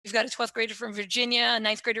We've got a 12th grader from Virginia, a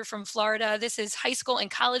 9th grader from Florida. This is high school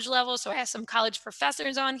and college level, so I have some college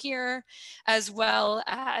professors on here, as well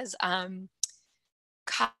as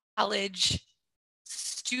college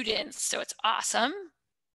students, so it's awesome.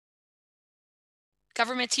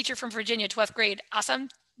 Government teacher from Virginia, 12th grade, awesome,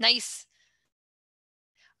 nice.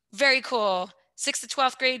 Very cool. 6th to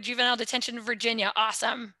 12th grade, juvenile detention in Virginia,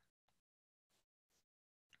 awesome.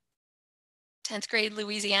 10th grade,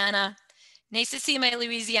 Louisiana. Nice to see my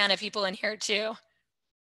Louisiana people in here too.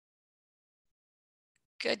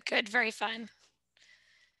 Good, good, very fun.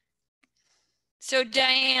 So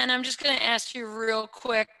Diane, I'm just gonna ask you real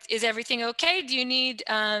quick, is everything okay? Do you need,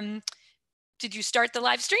 did you start the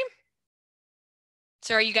live stream?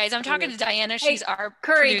 So are you guys, I'm talking to Diana, she's our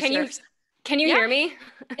Kerry, producer. can you hear me?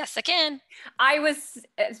 Yes, I can. I was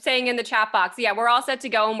saying in the chat box, yeah, we're all set to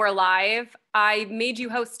go and we're live. I made you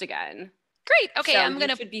host again. Great, okay, So I'm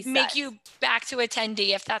gonna make you back to attendee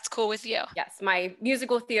if that's cool with you. Yes, my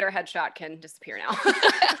musical theater headshot can disappear now.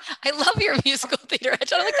 I love your musical theater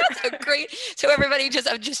headshot. I'm like, that's so great. So everybody,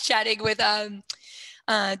 I'm just chatting with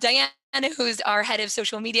Diana, who's our head of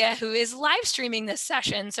social media, who is live streaming this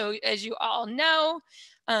session. So as you all know,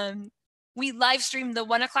 we live stream the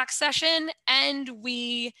 1 o'clock session, and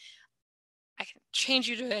I can change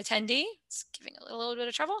you to attendee. It's giving a little bit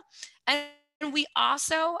of trouble. And we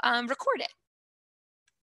also record it.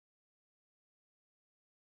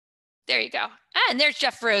 There you go. And there's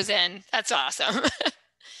Jeff Rosen. That's awesome.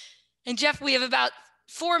 And Jeff, we have about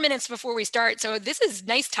 4 minutes before we start, so this is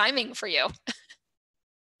nice timing for you.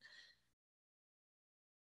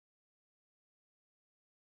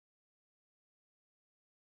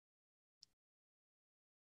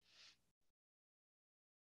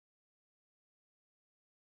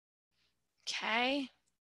 Okay.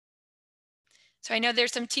 So I know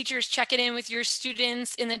there's some teachers checking in with your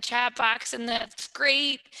students in the chat box, and that's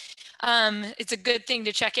great. It's a good thing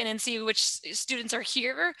to check in and see which students are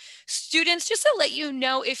here. Students, just to let you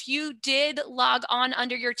know, if you did log on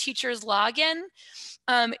under your teacher's login,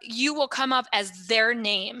 you will come up as their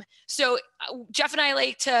name. So Jeff and I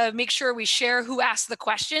like to make sure we share who asked the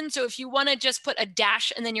question. So if you want to just put a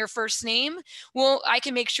dash and then your first name, well, I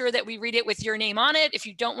can make sure that we read it with your name on it. If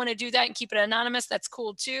you don't want to do that and keep it anonymous, that's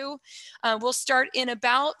cool too. We'll start in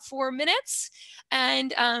about 4 minutes,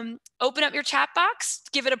 and open up your chat box,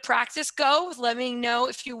 give it a practice go. Let me know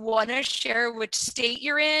if you want to share which state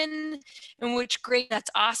you're in and which grade. That's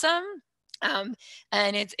awesome. And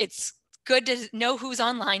it's good to know who's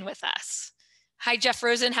online with us. Hi, Jeff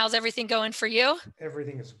Rosen. How's everything going for you?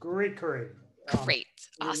 Everything is great, Kerry. Great.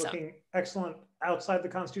 Awesome. You're looking excellent outside the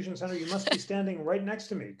Constitution Center. You must be standing right next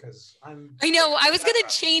to me because I know. I was going to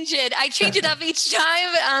change it. I change it up each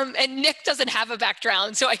time, and Nick doesn't have a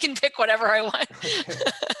background, so I can pick whatever I want. Okay.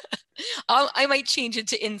 I might change it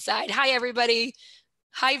to inside. Hi, everybody.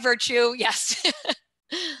 Hi, Virtue. Yes.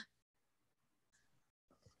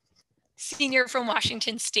 Senior from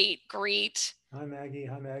Washington State. Great. Hi, Maggie.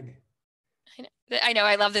 Hi, Meg. I know.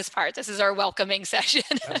 I love this part. This is our welcoming session.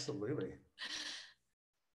 Absolutely.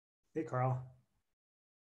 Hey, Carl.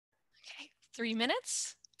 Okay, 3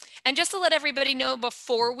 minutes. And just to let everybody know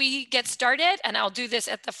before we get started, and I'll do this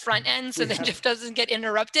at the front end so that Jeff doesn't get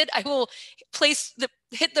interrupted, I will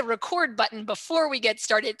hit the record button before we get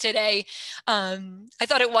started today. I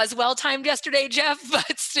thought it was well timed yesterday, Jeff,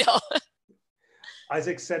 but still.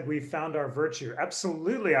 Isaac said we found our virtue.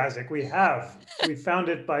 Absolutely, Isaac, we have. We found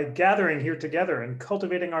it by gathering here together and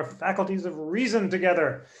cultivating our faculties of reason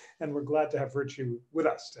together. And we're glad to have virtue with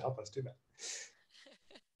us to help us do that.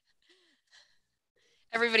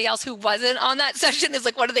 Everybody else who wasn't on that session is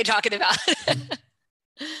like, what are they talking about?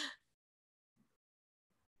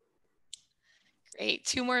 Great,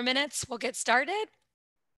 2 more minutes, we'll get started.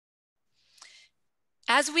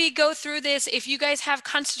 As we go through this, if you guys have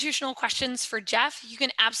constitutional questions for Jeff, you can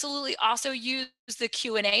absolutely also use the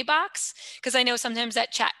Q&A box, because I know sometimes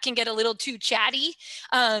that chat can get a little too chatty,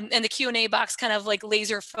 and the Q&A box kind of like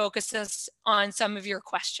laser focuses on some of your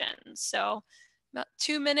questions. So about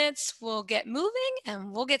 2 minutes, we'll get moving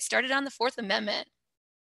and we'll get started on the Fourth Amendment.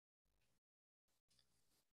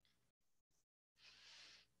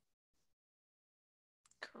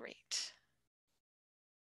 Great.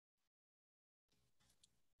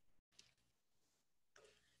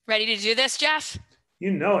 Ready to do this, Jeff?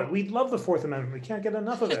 You know it. We love the Fourth Amendment. We can't get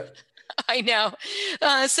enough of it. I know.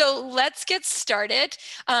 So let's get started.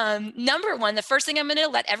 Number one, the first thing I'm going to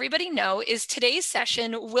let everybody know is today's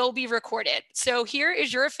session will be recorded. So here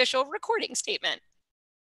is your official recording statement.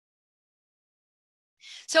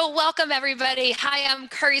 So welcome everybody. Hi, I'm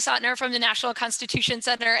Kerry Sautner from the National Constitution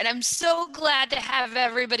Center, and I'm so glad to have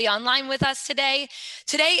everybody online with us today.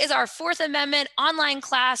 Today is our Fourth Amendment online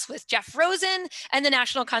class with Jeff Rosen and the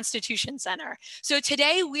National Constitution Center. So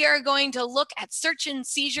today we are going to look at search and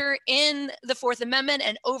seizure in the Fourth Amendment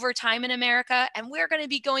and over time in America, and we're going to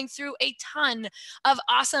be going through a ton of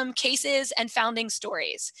awesome cases and founding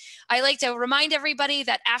stories. I like to remind everybody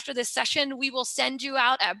that after this session, we will send you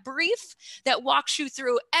out a brief that walks you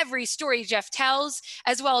through every story Jeff tells,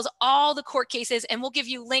 as well as all the court cases, and we'll give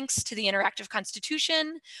you links to the interactive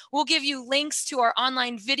Constitution. We'll give you links to our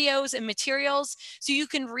online videos and materials so you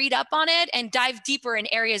can read up on it and dive deeper in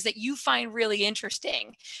areas that you find really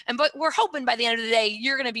interesting. But we're hoping by the end of the day,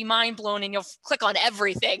 you're going to be mind blown and you'll click on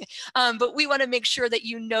everything. But we want to make sure that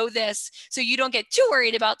you know this so you don't get too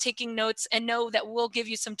worried about taking notes, and know that we'll give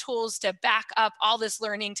you some tools to back up all this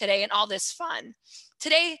learning today and all this fun.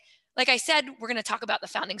 Today, like I said, we're going to talk about the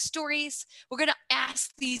founding stories. We're going to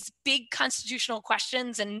ask these big constitutional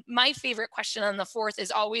questions. And my favorite question on the Fourth is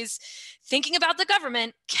always thinking about the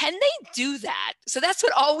government. Can they do that? So that's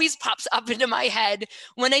what always pops up into my head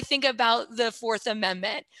when I think about the Fourth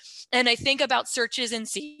Amendment. And I think about searches and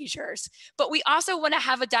seizures. But we also want to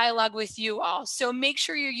have a dialogue with you all. So make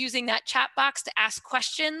sure you're using that chat box to ask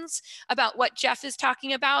questions about what Jeff is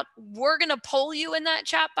talking about. We're going to poll you in that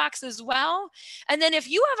chat box as well. And then if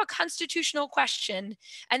you have a constitutional question,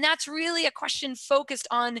 and that's really a question focused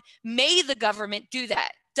on, may the government do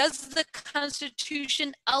that? Does the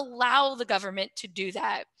Constitution allow the government to do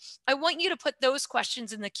that? I want you to put those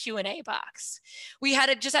questions in the Q&A box. We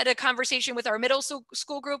just had a conversation with our middle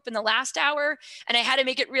school group in the last hour, and I had to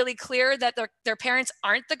make it really clear that their parents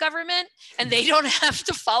aren't the government and they don't have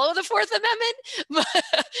to follow the Fourth Amendment.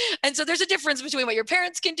 And so there's a difference between what your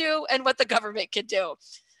parents can do and what the government can do.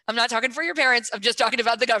 I'm not talking for your parents. I'm just talking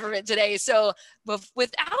about the government today. So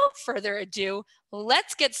without further ado,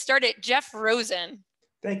 let's get started. Jeff Rosen.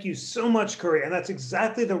 Thank you so much, Kerry. And that's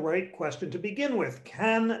exactly the right question to begin with.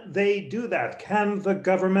 Can they do that? Can the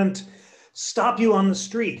government stop you on the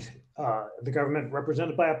street? The government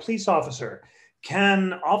represented by a police officer.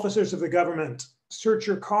 Can officers of the government search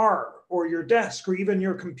your car or your desk or even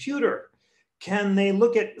your computer? Can they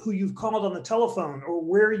look at who you've called on the telephone or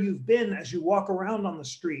where you've been as you walk around on the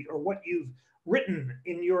street or what you've written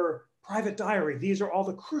in your private diary? These are all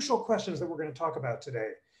the crucial questions that we're going to talk about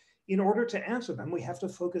today. In order to answer them, we have to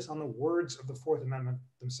focus on the words of the Fourth Amendment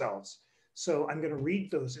themselves. So I'm going to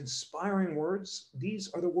read those inspiring words.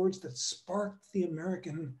 These are the words that sparked the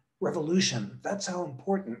American Revolution. That's how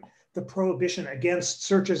important the prohibition against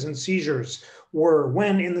searches and seizures were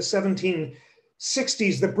when in the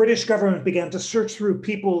 1760s, the British government began to search through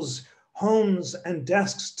people's homes and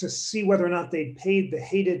desks to see whether or not they'd paid the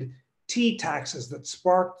hated tea taxes that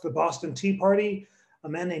sparked the Boston Tea Party. A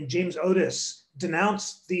man named James Otis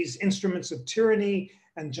denounced these instruments of tyranny,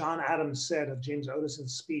 and John Adams said of James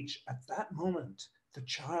Otis's speech, "At that moment, the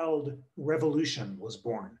child revolution was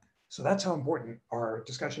born." So that's how important our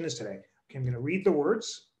discussion is today. Okay, I'm going to read the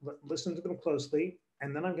words, listen to them closely,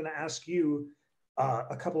 and then I'm going to ask you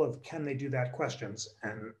a couple of can they do that questions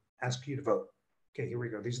and ask you to vote. Okay, here we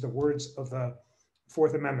go. These are the words of the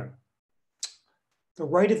Fourth Amendment. The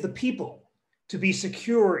right of the people to be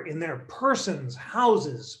secure in their persons,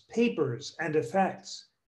 houses, papers, and effects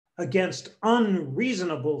against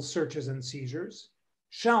unreasonable searches and seizures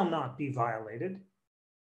shall not be violated,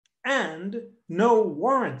 and no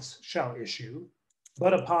warrants shall issue,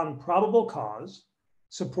 but upon probable cause,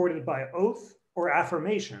 supported by oath or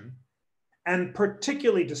affirmation, and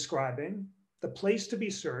particularly describing the place to be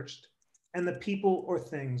searched and the people or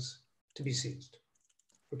things to be seized.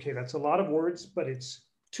 Okay, that's a lot of words, but it's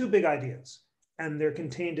two big ideas, and they're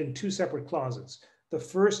contained in two separate clauses. The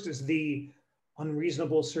first is the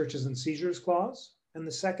unreasonable searches and seizures clause, and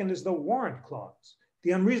the second is the warrant clause.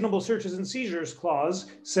 The unreasonable searches and seizures clause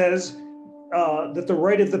says that the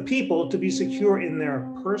right of the people to be secure in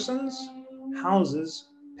their persons, houses,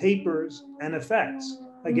 papers, and effects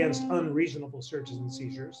against unreasonable searches and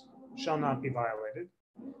seizures shall not be violated.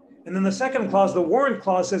 And then the second clause, the warrant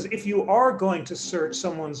clause, says if you are going to search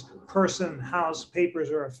someone's person, house,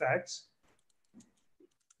 papers, or effects,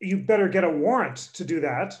 you better get a warrant to do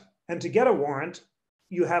that. And to get a warrant,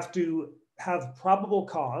 you have to have probable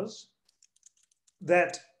cause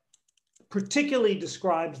that particularly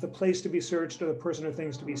describes the place to be searched or the person or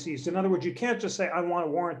things to be seized. In other words, you can't just say, I want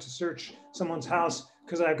a warrant to search someone's house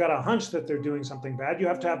because I've got a hunch that they're doing something bad. You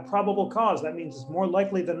have to have probable cause. That means it's more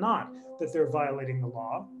likely than not that they're violating the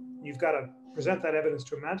law. You've got to present that evidence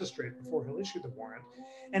to a magistrate before he'll issue the warrant.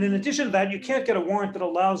 And in addition to that, you can't get a warrant that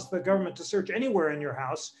allows the government to search anywhere in your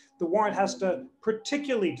house. The warrant has to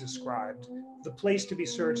particularly describe the place to be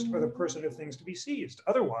searched or the person or things to be seized.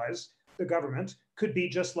 Otherwise, the government could be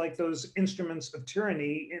just like those instruments of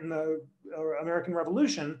tyranny in the American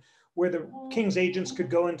Revolution, where the king's agents could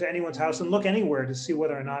go into anyone's house and look anywhere to see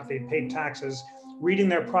whether or not they paid taxes, reading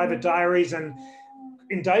their private diaries and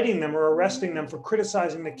indicting them or arresting them for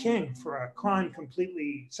criticizing the king for a crime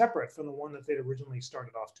completely separate from the one that they'd originally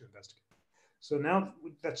started off to investigate. So now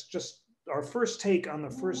that's just our first take on the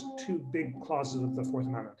first two big clauses of the Fourth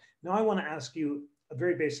Amendment. Now I want to ask you a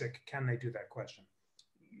very basic, can they do that question?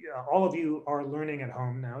 All of you are learning at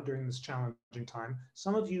home now during this challenging time.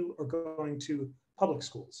 Some of you are going to public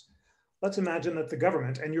schools. Let's imagine that the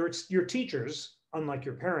government and your teachers, unlike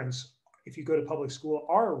your parents, if you go to public school,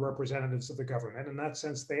 are representatives of the government. In that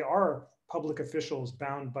sense, they are public officials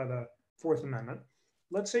bound by the Fourth Amendment.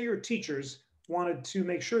 Let's say your teachers wanted to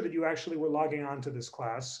make sure that you actually were logging on to this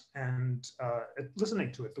class and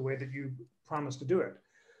listening to it the way that you promised to do it.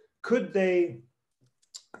 Could they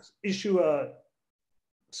issue a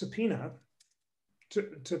subpoena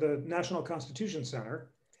to the National Constitution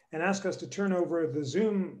Center and ask us to turn over the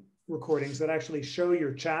Zoom recordings that actually show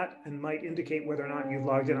your chat and might indicate whether or not you've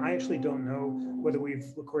logged in? I actually don't know whether we've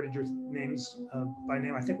recorded your names by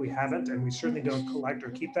name. I think we haven't, and we certainly don't collect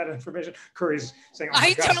or keep that information. Curry's saying, "Oh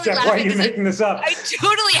my gosh, Steph, why are you making this up?" I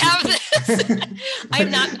totally have this.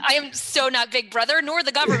 I am so not Big Brother nor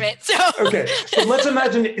the government. So okay, but let's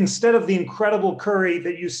imagine instead of the incredible Curry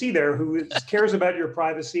that you see there, who cares about your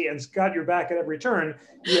privacy and's got your back at every turn,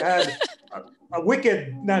 you had a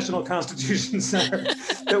wicked National Constitution Center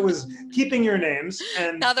that was keeping your names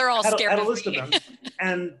and now they're all scared had a of list me. of them.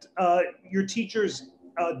 And your teachers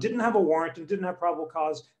didn't have a warrant and didn't have probable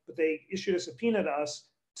cause, but they issued a subpoena to us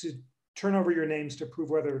to turn over your names to prove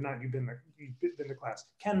whether or not you've been to class.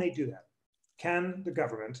 Can they do that? Can the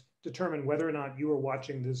government determine whether or not you are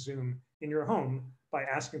watching this Zoom in your home by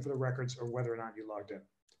asking for the records or whether or not you logged in?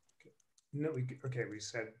 Okay, no, we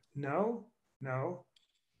said no, no.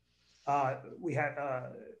 We had,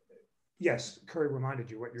 yes, Kerry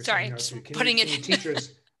reminded you what you're saying. Sorry, Can your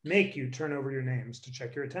teachers make you turn over your names to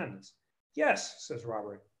check your attendance? Yes, says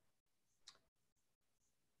Robert.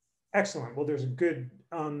 Excellent. Well, there's a good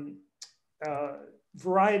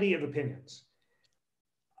variety of opinions.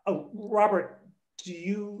 Oh, Robert,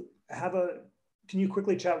 can you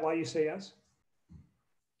quickly chat why you say yes?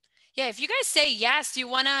 Yeah, if you guys say yes,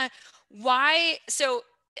 why, so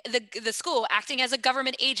the school acting as a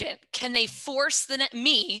government agent, can they force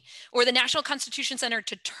me or the National Constitution Center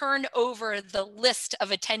to turn over the list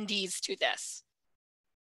of attendees to this?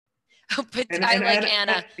 But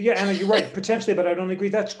Anna. Yeah, Anna, you're right, potentially, but I don't agree.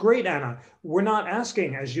 That's great, Anna. We're not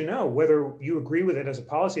asking, as you know, whether you agree with it as a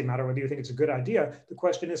policy matter, whether you think it's a good idea. The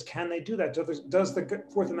question is, can they do that? Does the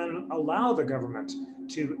Fourth Amendment allow the government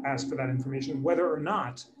to ask for that information, whether or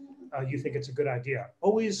not you think it's a good idea?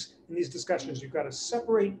 Always in these discussions, you've got to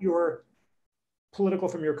separate your political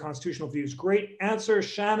from your constitutional views. Great answer,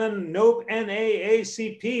 Shannon. Nope,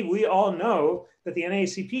 NAACP. We all know that the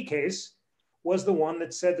NAACP case was the one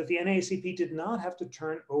that said that the NAACP did not have to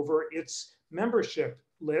turn over its membership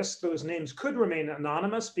list. Those names could remain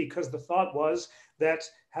anonymous because the thought was that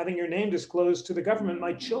having your name disclosed to the government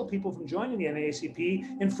might chill people from joining the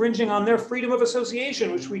NAACP, infringing on their freedom of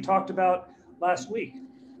association, which we talked about last week.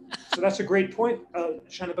 So that's a great point,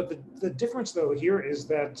 Shannon. But the difference, though, here is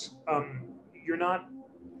that you're not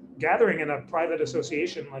gathering in a private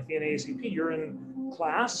association like the NAACP. You're in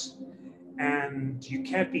class, and you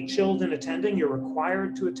can't be chilled in attending. You're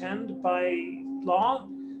required to attend by law.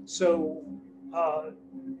 So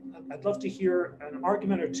I'd love to hear an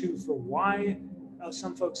argument or two for why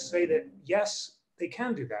some folks say that, yes, they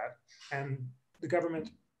can do that. And the government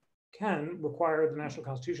can require the National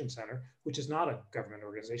Constitution Center, which is not a government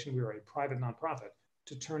organization, we are a private nonprofit,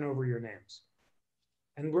 to turn over your names.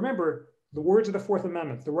 And remember, the words of the Fourth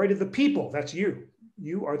Amendment, the right of the people, that's you.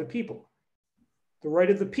 You are the people. The right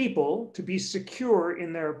of the people to be secure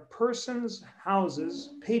in their persons,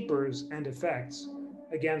 houses, papers, and effects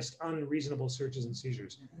against unreasonable searches and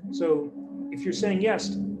seizures. So if you're saying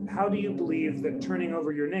yes, how do you believe that turning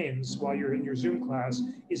over your names while you're in your Zoom class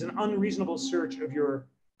is an unreasonable search of your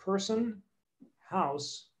person,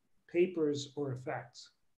 house, papers, or effects?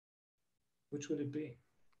 Which would it be?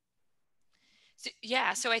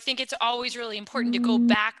 Yeah, so I think it's always really important to go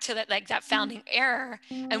back to that founding era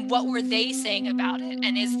and what were they saying about it?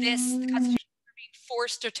 And is this the Constitution being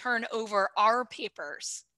forced to turn over our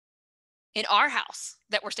papers in our house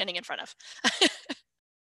that we're standing in front of?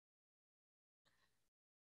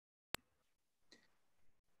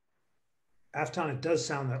 Afton, it does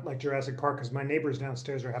sound like Jurassic Park because my neighbors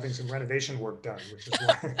downstairs are having some renovation work done, which is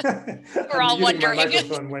why We're I'm all muting my wondering.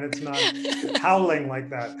 microphone when it's not howling like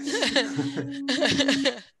that.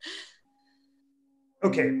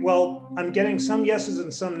 Okay, well, I'm getting some yeses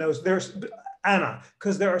and some nos. There's Anna,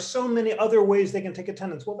 because there are so many other ways they can take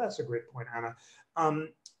attendance. Well, that's a great point, Anna.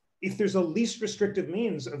 If there's a least restrictive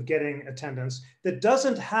means of getting attendance that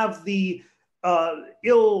doesn't have the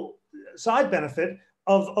ill side benefit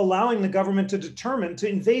of allowing the government to determine, to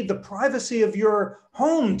invade the privacy of your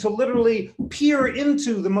home, to literally peer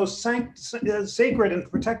into the most sacred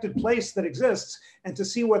and protected place that exists, and to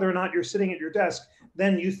see whether or not you're sitting at your desk,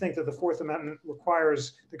 then you think that the Fourth Amendment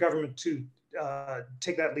requires the government to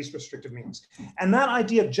take that least restrictive means. And that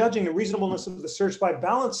idea of judging the reasonableness of the search by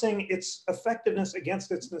balancing its effectiveness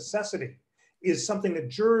against its necessity is something that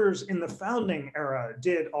jurors in the founding era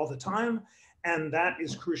did all the time. And that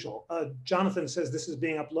is crucial. Jonathan says this is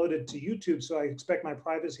being uploaded to YouTube, so I expect my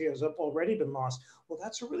privacy has already been lost. Well,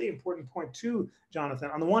 that's a really important point too,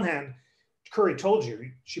 Jonathan. On the one hand, Kerry told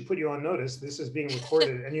you, she put you on notice, this is being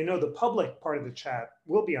recorded, and you know the public part of the chat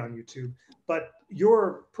will be on YouTube, but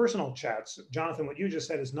your personal chats, Jonathan, what you just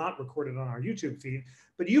said is not recorded on our YouTube feed,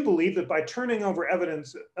 but you believe that by turning over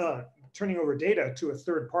evidence, turning over data to a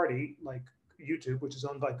third party like YouTube, which is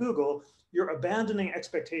owned by Google, you're abandoning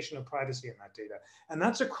expectation of privacy in that data. And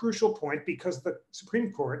that's a crucial point because the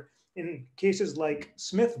Supreme Court, in cases like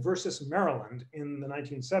Smith versus Maryland in the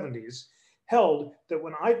 1970s, held that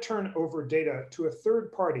when I turn over data to a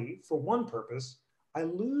third party for one purpose, I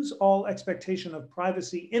lose all expectation of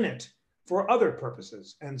privacy in it for other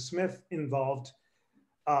purposes. And Smith involved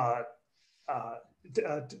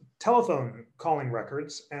telephone calling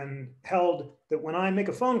records and held that when I make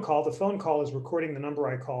a phone call, the phone call is recording the number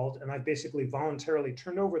I called, and I basically voluntarily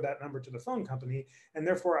turned over that number to the phone company, and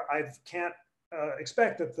therefore I can't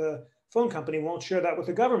expect that the phone company won't share that with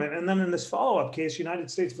the government. And then in this follow-up case,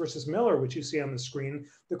 United States versus Miller, which you see on the screen,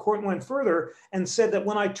 the court went further and said that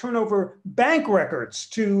when I turn over bank records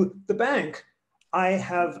to the bank, I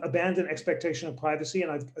have abandoned expectation of privacy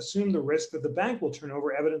and I've assumed the risk that the bank will turn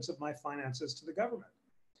over evidence of my finances to the government.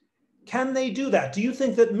 Can they do that? Do you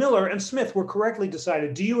think that Miller and Smith were correctly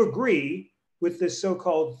decided? Do you agree with this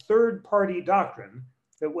so-called third-party doctrine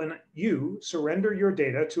that when you surrender your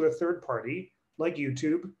data to a third party like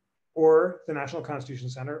YouTube or the National Constitution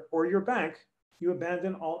Center or your bank, you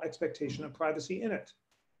abandon all expectation of privacy in it?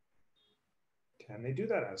 Can they do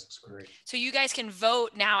that, asks Kerry. So you guys can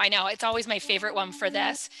vote now. I know it's always my favorite one for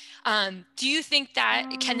this. Do you think that,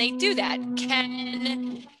 can they do that?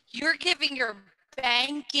 Can, you're giving your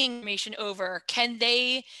banking information over, can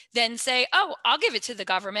they then say, oh, I'll give it to the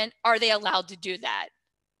government? Are they allowed to do that?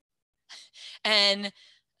 And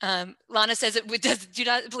Lana says it do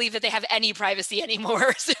not believe that they have any privacy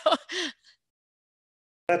anymore. So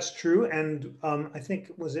that's true. And I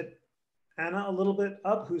think, was it Anna a little bit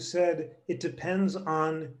up who said it depends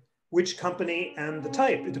on which company and the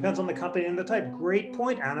type. It depends on the company and the type. Great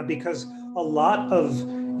point, Anna, because a lot of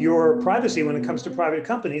your privacy when it comes to private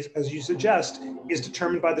companies, as you suggest, is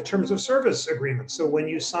determined by the terms of service agreement. So when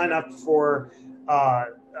you sign up for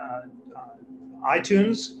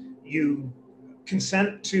iTunes, you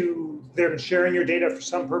consent to them sharing your data for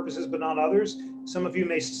some purposes, but not others. Some of you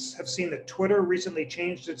may have seen that Twitter recently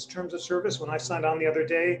changed its terms of service. When I signed on the other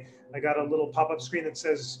day, I got a little pop-up screen that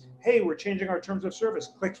says, hey, we're changing our terms of service.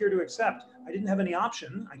 Click here to accept. I didn't have any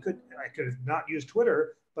option. I could have not used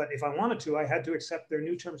Twitter, but if I wanted to, I had to accept their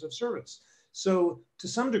new terms of service. So to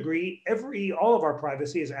some degree, all of our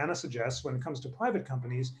privacy, as Anna suggests, when it comes to private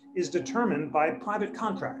companies, is determined by private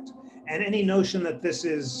contract. And any notion that this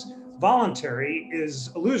is voluntary is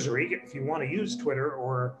illusory if you want to use Twitter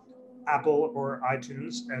or Apple or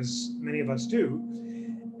iTunes, as many of us do.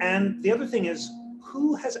 And the other thing is,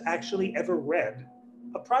 who has actually ever read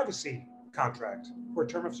a privacy contract or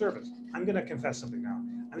term of service? I'm going to confess something now.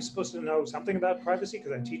 I'm supposed to know something about privacy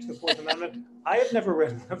because I teach the Fourth Amendment. I have never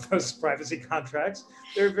read one of those privacy contracts.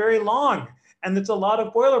 They're very long and it's a lot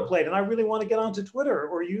of boilerplate. And I really want to get onto Twitter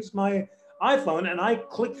or use my iPhone, and I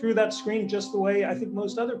click through that screen just the way I think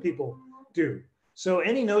most other people do. So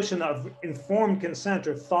any notion of informed consent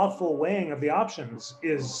or thoughtful weighing of the options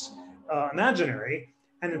is imaginary.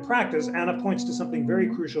 And in practice, Anna points to something very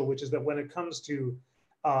crucial, which is that when it comes to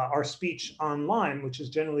our speech online, which is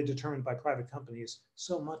generally determined by private companies,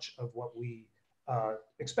 so much of what we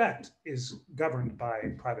expect is governed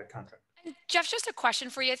by private contract. Jeff, just a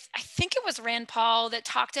question for you. I think it was Rand Paul that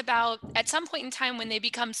talked about at some point in time when they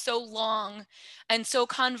become so long and so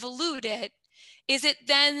convoluted, is it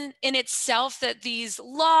then in itself that these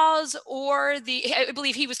laws or I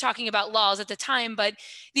believe he was talking about laws at the time, but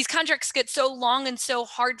these contracts get so long and so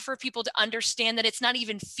hard for people to understand that it's not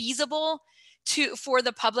even feasible for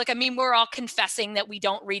the public? I mean, we're all confessing that we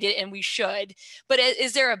don't read it and we should, but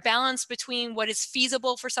is there a balance between what is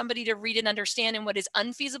feasible for somebody to read and understand and what is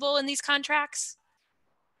unfeasible in these contracts?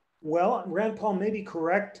 Well, Rand Paul may be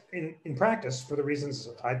correct in practice for the reasons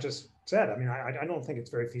I just said. I mean, I don't think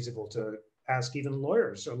it's very feasible to ask even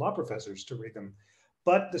lawyers or law professors to read them.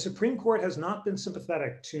 But the Supreme Court has not been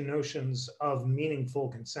sympathetic to notions of meaningful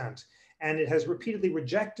consent. And it has repeatedly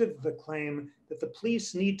rejected the claim that the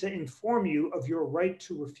police need to inform you of your right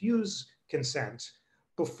to refuse consent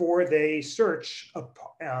before they search a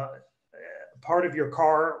part of your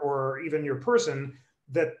car or even your person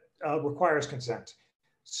that requires consent.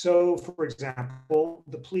 So, for example,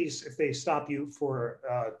 the police, if they stop you for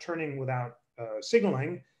turning without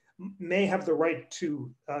signaling, may have the right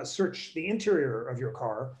to search the interior of your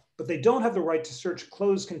car, but they don't have the right to search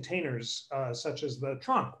closed containers, such as the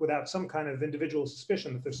trunk, without some kind of individual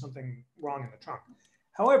suspicion that there's something wrong in the trunk.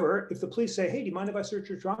 However, if the police say, hey, do you mind if I search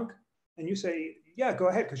your trunk? And you say, yeah, go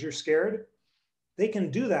ahead, because you're scared, they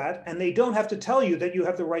can do that, and they don't have to tell you that you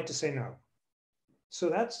have the right to say no. So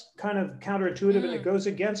that's kind of counterintuitive, and it goes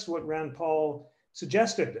against what Rand Paul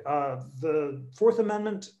suggested. The Fourth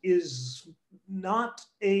Amendment is not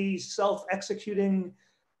a self-executing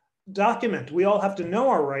document. We all have to know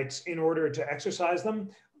our rights in order to exercise them.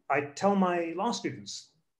 I tell my law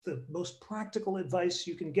students, the most practical advice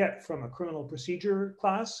you can get from a criminal procedure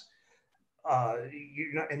class,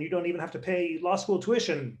 and you don't even have to pay law school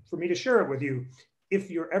tuition for me to share it with you. If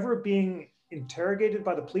you're ever being interrogated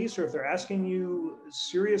by the police, or if they're asking you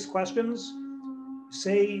serious questions,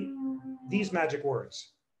 say these magic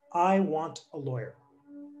words: I want a lawyer.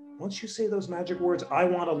 Once you say those magic words, I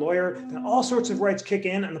want a lawyer, then all sorts of rights kick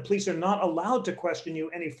in, and the police are not allowed to question you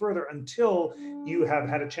any further until you have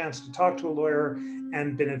had a chance to talk to a lawyer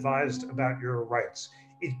and been advised about your rights.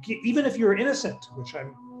 Even if you're innocent, which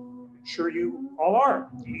I'm sure you all are,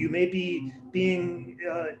 you may be being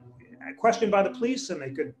questioned by the police and they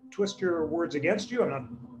could twist your words against you. I'm not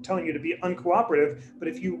telling you to be uncooperative, but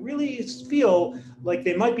if you really feel like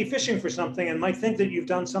they might be fishing for something and might think that you've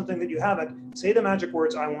done something that you haven't, say the magic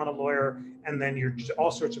words, I want a lawyer, and then all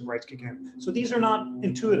sorts of rights kick in. So these are not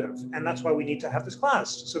intuitive, and that's why we need to have this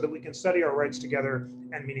class, so that we can study our rights together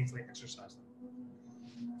and meaningfully exercise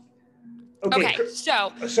them. Okay,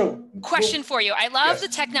 so question for you. I love the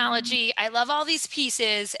technology. I love all these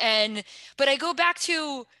pieces, but I go back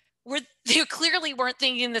to they clearly weren't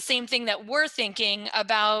thinking the same thing that we're thinking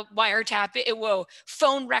about wiretap,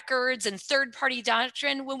 phone records and third-party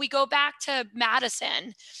doctrine. When we go back to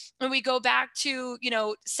Madison, when we go back to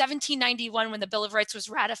 1791 when the Bill of Rights was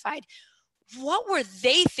ratified, what were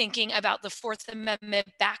they thinking about the Fourth Amendment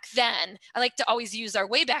back then? I like to always use our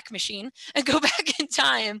Wayback Machine and go back in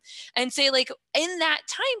time and say, like, in that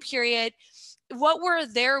time period, what were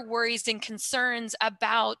their worries and concerns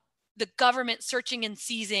about the government searching and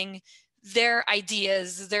seizing their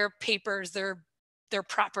ideas, their papers, their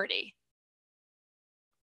property?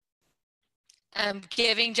 I'm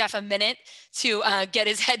giving Jeff a minute to get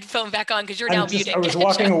his headphone back on, because you're now muted. I was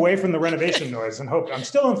walking away from the renovation noise and hope I'm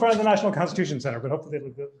still in front of the National Constitution Center, but hopefully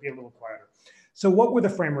they'll be a little quieter. So what were the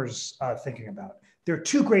framers thinking about? There are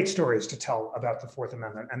two great stories to tell about the Fourth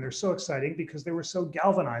Amendment, and they're so exciting because they were so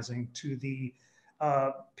galvanizing to the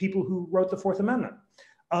people who wrote the Fourth Amendment.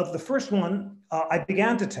 The first one I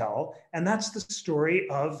began to tell, and that's the story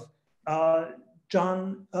of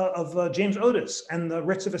James Otis and the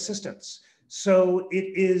writs of assistance. So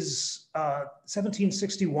it is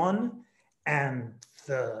 1761, and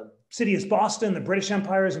the city is Boston. The British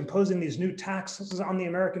Empire is imposing these new taxes on the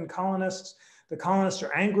American colonists. The colonists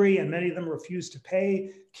are angry, and many of them refuse to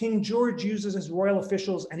pay. King George uses his royal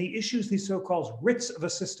officials, and he issues these so-called writs of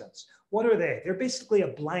assistance. What are they? They're basically a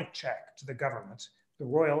blank check to the government, the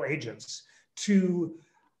royal agents, to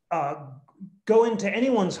go into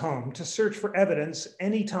anyone's home to search for evidence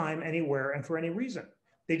anytime, anywhere, and for any reason.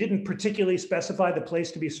 They didn't particularly specify the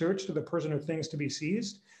place to be searched or the person or things to be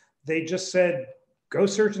seized. They just said, go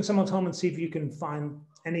search in someone's home and see if you can find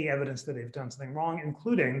any evidence that they've done something wrong,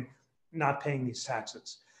 including not paying these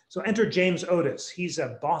taxes. So enter James Otis. He's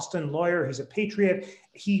a Boston lawyer. He's a patriot.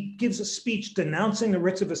 He gives a speech denouncing the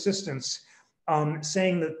writs of assistance,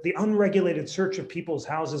 saying that the unregulated search of people's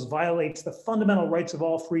houses violates the fundamental rights of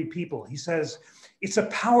all free people. He says, it's a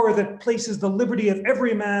power that places the liberty of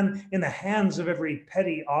every man in the hands of every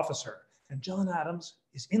petty officer. And John Adams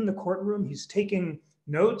is in the courtroom. He's taking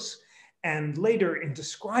notes. And later, in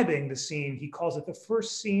describing the scene, he calls it the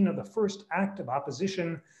first scene of the first act of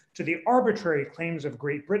opposition to the arbitrary claims of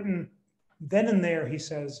Great Britain. Then and there, he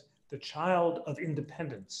says, the child of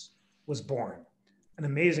independence was born. An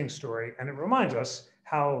amazing story, and it reminds us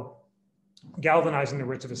how galvanizing the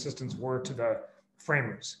writs of assistance were to the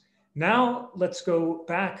framers. Now let's go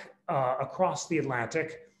back across the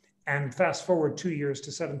Atlantic and fast forward 2 years to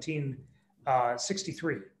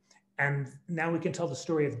 1763. And now we can tell the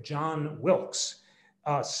story of John Wilkes.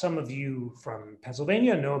 Some of you from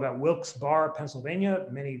Pennsylvania know about Wilkes Barre, Pennsylvania.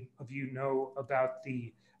 Many of you know about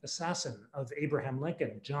the assassin of Abraham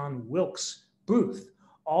Lincoln, John Wilkes Booth.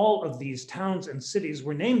 All of these towns and cities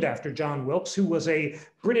were named after John Wilkes, who was a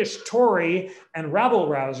British Tory and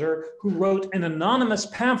rabble-rouser who wrote an anonymous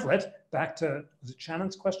pamphlet. Back to, was it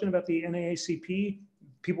Shannon's question about the NAACP?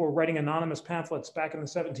 People were writing anonymous pamphlets back in the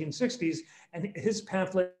 1760s, and his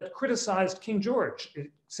pamphlet criticized King George.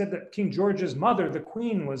 It said that King George's mother, the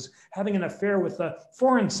Queen, was having an affair with the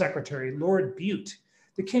Foreign Secretary, Lord Bute.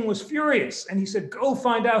 The king was furious, and he said, go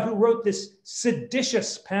find out who wrote this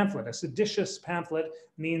seditious pamphlet. A seditious pamphlet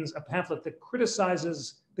means a pamphlet that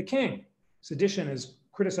criticizes the king. Sedition is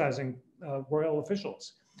criticizing royal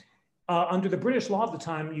officials. Under the British law of the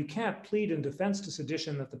time, you can't plead in defense to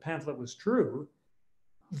sedition that the pamphlet was true.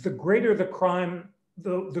 The greater the crime,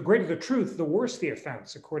 the greater the truth, the worse the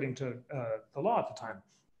offense, according to the law at the time.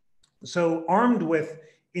 So armed with,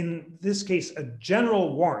 in this case, a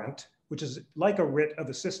general warrant, which is like a writ of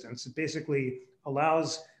assistance, it basically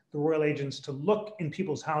allows the royal agents to look in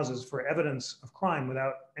people's houses for evidence of crime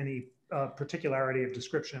without any particularity of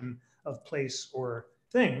description of place or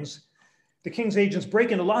things. The king's agents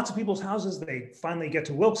break into lots of people's houses. They finally get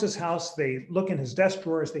to Wilkes's house. They look in his desk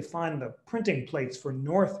drawers. They find the printing plates for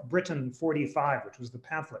North Britain 45, which was the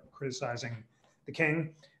pamphlet criticizing the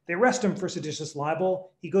king. They arrest him for seditious libel.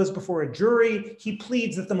 He goes before a jury. He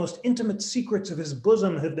pleads that the most intimate secrets of his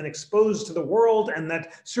bosom have been exposed to the world and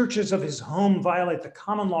that searches of his home violate the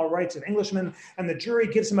common law rights of Englishmen. And the jury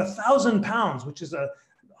gives him £1,000, which is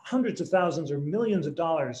hundreds of thousands or millions of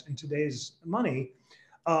dollars in today's money,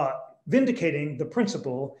 vindicating the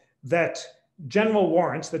principle that general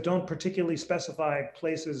warrants that don't particularly specify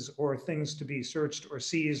places or things to be searched or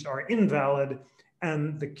seized are invalid,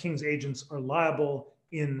 and the king's agents are liable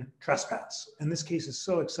in trespass. And this case is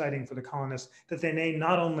so exciting for the colonists that they name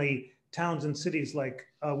not only towns and cities like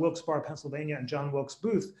Wilkes Barre, Pennsylvania, and John Wilkes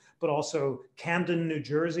Booth, but also Camden, New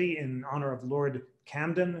Jersey, in honor of Lord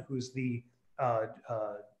Camden, who's the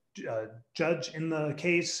judge in the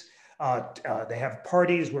case. They have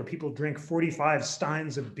parties where people drink 45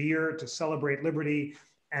 steins of beer to celebrate liberty.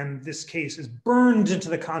 And this case is burned into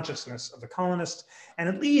the consciousness of the colonists. And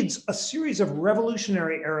it leads a series of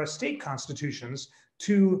Revolutionary era state constitutions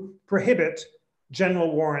to prohibit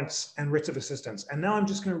general warrants and writs of assistance. And now I'm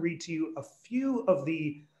just going to read to you a few of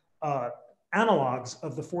the analogs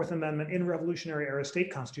of the Fourth Amendment in Revolutionary era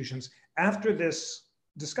state constitutions. After this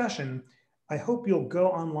discussion, I hope you'll go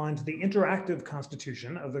online to the interactive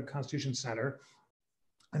constitution of the Constitution Center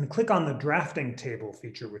and click on the drafting table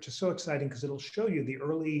feature, which is so exciting because it'll show you the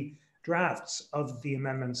early drafts of the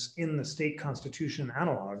amendments in the state constitution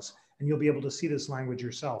analogs, and you'll be able to see this language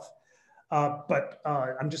yourself. But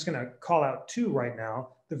I'm just going to call out two right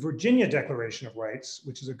now. The Virginia Declaration of Rights,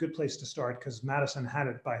 which is a good place to start because Madison had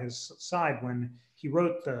it by his side when he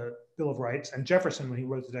wrote the Bill of Rights, and Jefferson, when he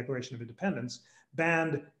wrote the Declaration of Independence,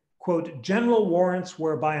 banned, quote, general warrants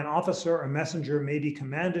whereby an officer or messenger may be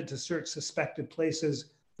commanded to search suspected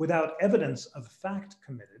places without evidence of fact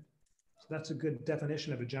committed. So that's a good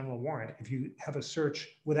definition of a general warrant. If you have a search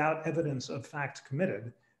without evidence of fact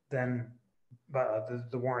committed, then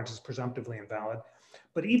the warrant is presumptively invalid.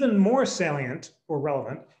 But even more salient or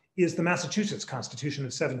relevant is the Massachusetts Constitution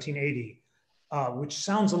of 1780, which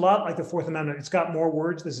sounds a lot like the Fourth Amendment. It's got more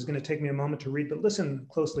words. This is going to take me a moment to read, but listen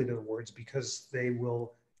closely to the words because they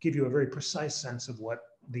will give you a very precise sense of what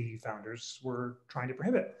the founders were trying to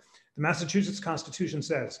prohibit. The Massachusetts Constitution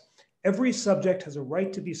says, every subject has a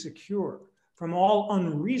right to be secure from all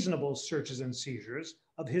unreasonable searches and seizures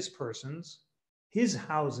of his persons, his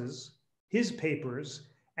houses, his papers,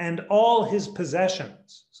 and all his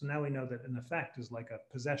possessions. So now we know that an effect is like a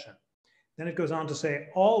possession. Then it goes on to say,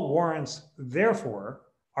 all warrants, therefore,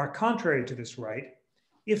 are contrary to this right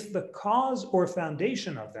if the cause or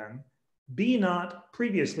foundation of them be not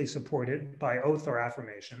previously supported by oath or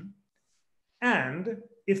affirmation, and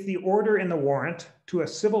if the order in the warrant to a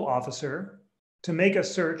civil officer to make a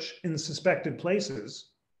search in suspected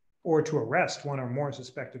places, or to arrest one or more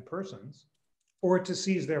suspected persons, or to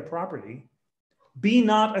seize their property, be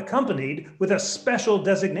not accompanied with a special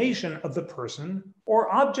designation of the person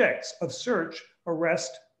or objects of search,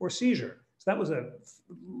 arrest, or seizure. So that was a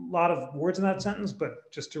lot of words in that sentence,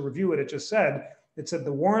 but just to review what it just said, it said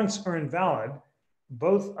the warrants are invalid,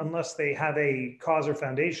 both unless they have a cause or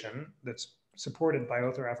foundation that's supported by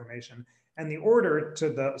oath or affirmation, and the order to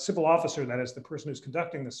the civil officer, that is the person who's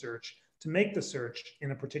conducting the search, to make the search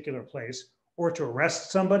in a particular place, or to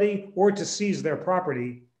arrest somebody, or to seize their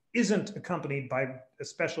property, isn't accompanied by a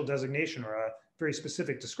special designation or a very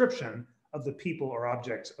specific description of the people or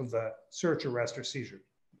objects of the search, arrest, or seizure.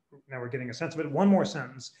 Now we're getting a sense of it. One more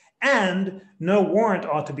sentence. And no warrant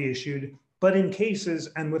ought to be issued, but in cases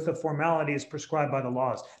and with the formalities prescribed by the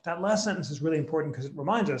laws. That last sentence is really important because it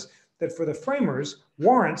reminds us that for the framers,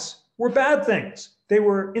 warrants were bad things. They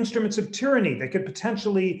were instruments of tyranny. They could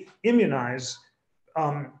potentially immunize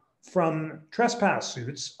from trespass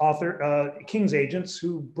suits, king's agents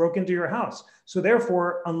who broke into your house. So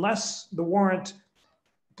therefore, unless the warrant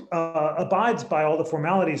abides by all the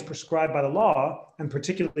formalities prescribed by the law, and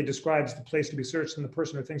particularly describes the place to be searched and the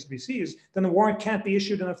person or things to be seized, then the warrant can't be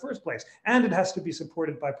issued in the first place. And it has to be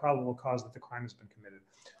supported by probable cause that the crime has been committed.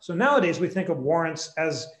 So nowadays we think of warrants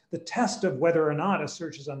as the test of whether or not a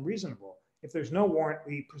search is unreasonable. If there's no warrant,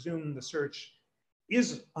 we presume the search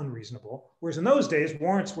is unreasonable. Whereas in those days,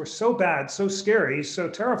 warrants were so bad, so scary, so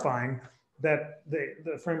terrifying that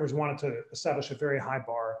the framers wanted to establish a very high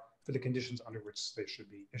bar for the conditions under which they should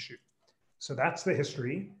be issued. So that's the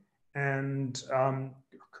history. And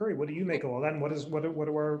Kerry, what do you make of all that? And what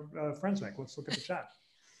do our friends make? Let's look at the chat.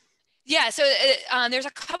 Yeah, so there's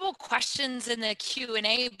a couple questions in the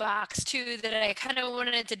Q&A box too that I kind of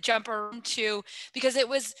wanted to jump around to, because it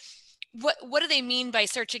was, what do they mean by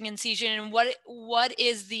searching and seizure, and what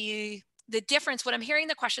is the difference? What I'm hearing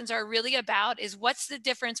the questions are really about is what's the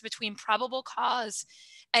difference between probable cause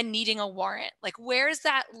and needing a warrant? Like, where's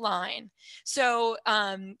that line? So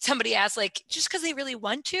somebody asked, like, just because they really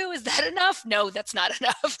want to, is that enough? No, that's not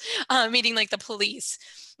enough. Meaning like the police.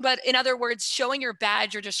 But in other words, showing your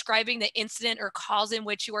badge or describing the incident or cause in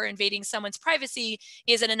which you are invading someone's privacy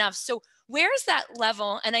isn't enough. So where's that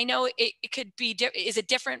level? And I know it could be, is it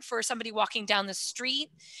different for somebody walking down the street?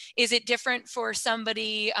 Is it different for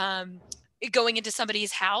somebody going into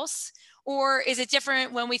somebody's house? Or is it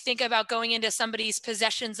different when we think about going into somebody's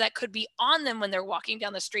possessions that could be on them when they're walking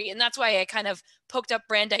down the street? And that's why I kind of poked up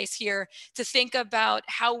Brandeis here to think about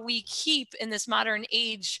how we keep in this modern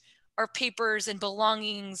age our papers and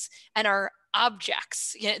belongings and our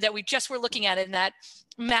objects, you know, that we just were looking at in that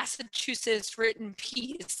Massachusetts written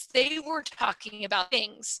piece. They were talking about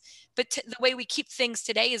things, but the way we keep things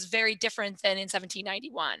today is very different than in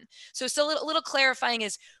 1791. So still a little clarifying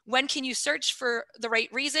is, when can you search for the right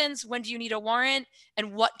reasons? When do you need a warrant?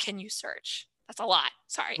 And what can you search? That's a lot,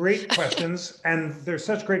 sorry. Great questions. And they're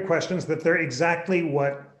such great questions that they're exactly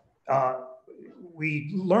what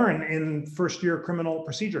we learn in first-year criminal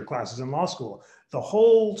procedure classes in law school. The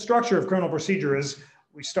whole structure of criminal procedure is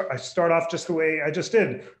I start off just the way I just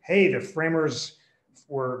did. Hey, the framers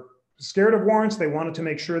were scared of warrants. They wanted to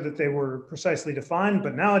make sure that they were precisely defined,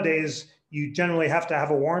 but nowadays you generally have to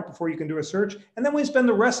have a warrant before you can do a search. And then we spend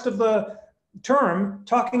the rest of the term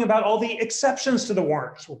talking about all the exceptions to the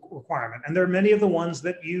warrant requirement. And there are many of the ones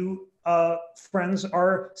that you friends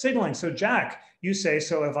are signaling. So Jack, you say,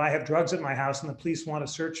 so if I have drugs at my house and the police want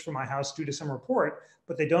to search for my house due to some report,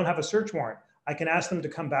 but they don't have a search warrant, I can ask them to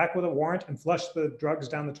come back with a warrant and flush the drugs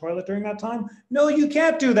down the toilet during that time? No, you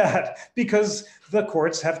can't do that, because the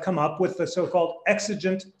courts have come up with the so-called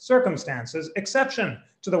exigent circumstances exception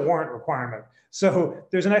to the warrant requirement. So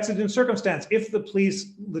there's an exigent circumstance. If the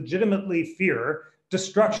police legitimately fear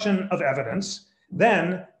destruction of evidence,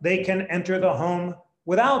 then they can enter the home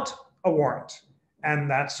without a warrant. And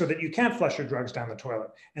that's so that you can't flush your drugs down the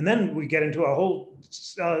toilet. And then we get into a whole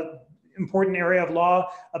important area of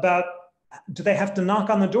law about, do they have to knock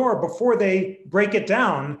on the door before they break it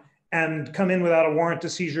down and come in without a warrant to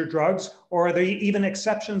seize your drugs? Or are there even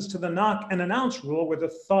exceptions to the knock and announce rule, where the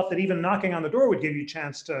thought that even knocking on the door would give you a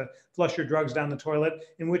chance to flush your drugs down the toilet,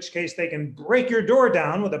 in which case they can break your door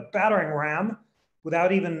down with a battering ram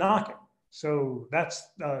without even knocking? So that's,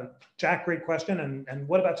 Jack, great question. And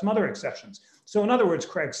what about some other exceptions? So in other words,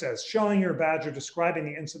 Craig says, showing your badge or describing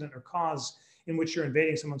the incident or cause in which you're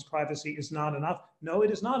invading someone's privacy is not enough. No,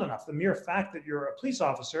 it is not enough. The mere fact that you're a police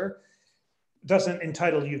officer doesn't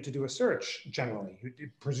entitle you to do a search generally.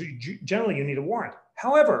 Generally, you need a warrant.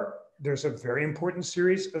 However, there's a very important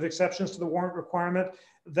series of exceptions to the warrant requirement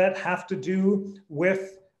that have to do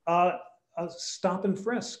with a stop and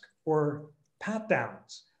frisk or pat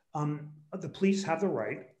downs. The police have the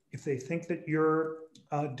right, if they think that you're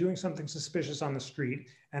doing something suspicious on the street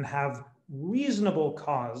and have reasonable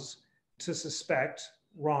cause to suspect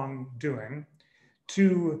wrongdoing,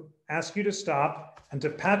 to ask you to stop and to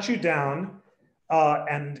pat you down,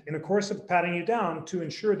 and in the course of patting you down, to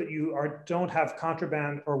ensure that you don't have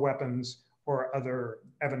contraband or weapons or other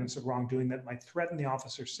evidence of wrongdoing that might threaten the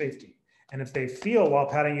officer's safety. And if they feel while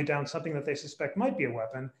patting you down something that they suspect might be a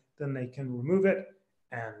weapon, then they can remove it.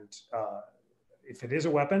 And if it is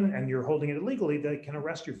a weapon and you're holding it illegally, they can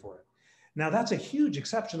arrest you for it. Now, that's a huge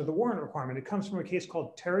exception to the warrant requirement. It comes from a case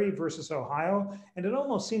called Terry versus Ohio, and it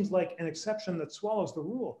almost seems like an exception that swallows the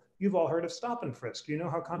rule. You've all heard of stop and frisk. You know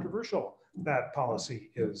how controversial that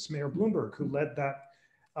policy is. Mayor Bloomberg, who led that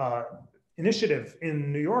initiative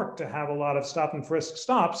in New York to have a lot of stop and frisk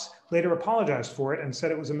stops, later apologized for it and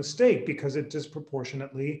said it was a mistake because it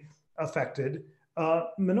disproportionately affected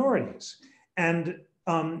minorities. And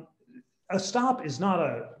a stop is not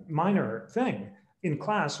a minor thing. In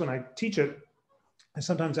class, when I teach it, I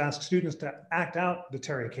sometimes ask students to act out the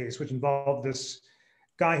Terry case, which involved this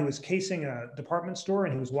guy who was casing a department store,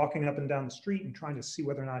 and he was walking up and down the street and trying to see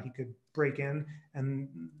whether or not he could break in. And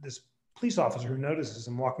this police officer who notices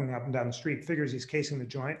him walking up and down the street figures he's casing the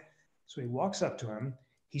joint. So he walks up to him,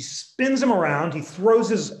 he spins him around, he throws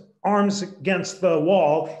his arms against the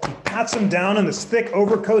wall, he pats him down in this thick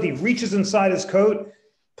overcoat, he reaches inside his coat,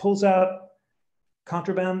 pulls out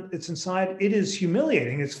contraband that's inside. It is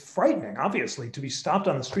humiliating. It's frightening, obviously, to be stopped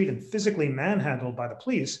on the street and physically manhandled by the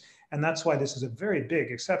police. And that's why this is a very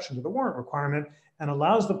big exception to the warrant requirement and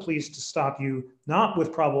allows the police to stop you, not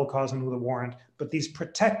with probable cause and with a warrant, but these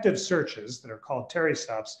protective searches that are called Terry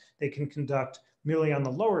stops, they can conduct merely on the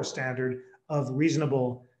lower standard of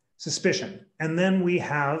reasonable suspicion. And then we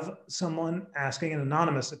have someone asking, an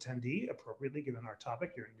anonymous attendee, appropriately given our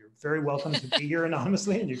topic, you're very welcome to be here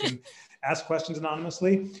anonymously and you can ask questions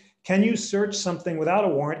anonymously. Can you search something without a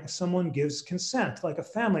warrant if someone gives consent, like a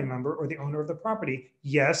family member or the owner of the property?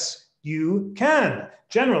 Yes, you can.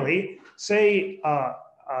 Generally, say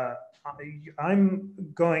I'm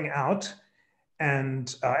going out,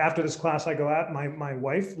 and after this class, I go out. My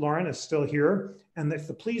wife, Lauren, is still here. And if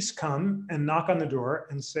the police come and knock on the door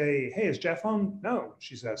and say, hey, is Jeff home? No,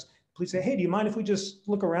 she says. Police say, hey, do you mind if we just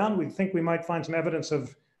look around? We think we might find some evidence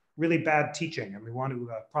of really bad teaching and we want to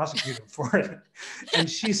prosecute him for it. And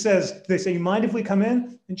she says, they say, you mind if we come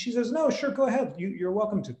in? And she says, no, sure, go ahead. You're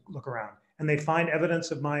welcome to look around. And they find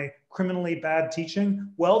evidence of my criminally bad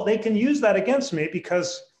teaching. Well, they can use that against me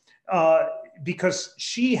because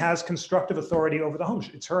she has constructive authority over the home.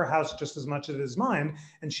 It's her house just as much as it is mine,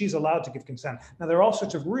 and she's allowed to give consent. Now, there are all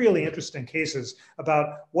sorts of really interesting cases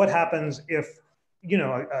about what happens if,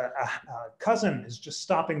 a cousin is just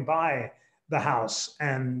stopping by the house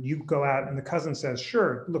and you go out and the cousin says,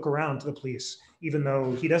 sure, look around to the police, even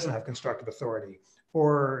though he doesn't have constructive authority.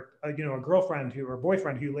 Or, a girlfriend or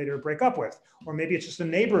boyfriend who you later break up with. Or maybe it's just a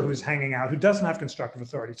neighbor who's hanging out who doesn't have constructive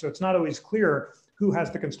authority. So it's not always clear who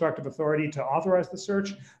has the constructive authority to authorize the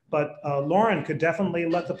search, but Lauren could definitely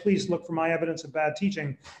let the police look for my evidence of bad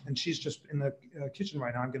teaching, and she's just in the kitchen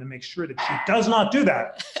right now. I'm going to make sure that she does not do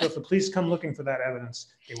that. So if the police come looking for that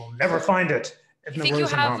evidence, they will never find it in the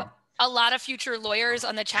Rosen home. A lot of future lawyers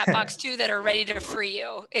on the chat box too that are ready to free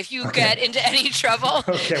you if you get into any trouble.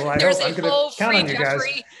 Okay, well, there's I'm going to count on you guys.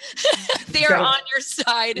 They are on your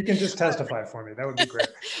side. You can just testify for me. That would be great.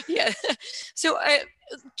 Yeah. So,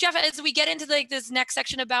 Jeff, as we get into this next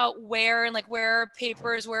section about where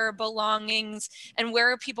papers, where belongings, and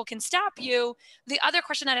where people can stop you, the other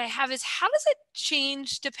question that I have is, how does it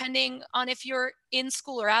change depending on if you're in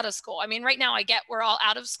school or out of school? I mean, right now I get we're all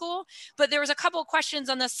out of school, but there was a couple of questions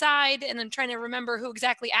on the side, and I'm trying to remember who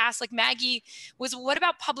exactly asked. Like Maggie was, what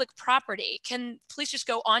about public property? Can police just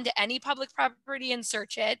go onto any public property and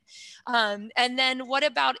search it? And then what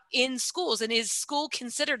about in schools? And is school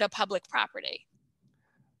considered a public property?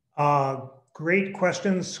 Great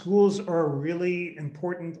questions. Schools are a really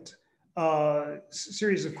important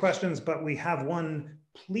series of questions, but we have one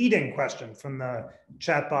pleading question from the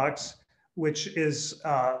chat box, which is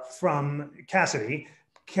from Cassidy.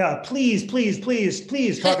 Please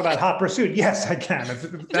talk about hot pursuit. Yes, I can.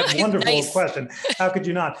 That's a wonderful question. How could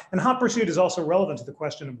you not? And hot pursuit is also relevant to the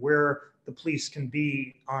question of where the police can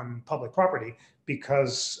be on public property,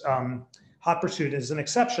 because hot pursuit is an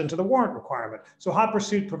exception to the warrant requirement. So hot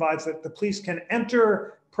pursuit provides that the police can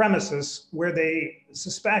enter premises where they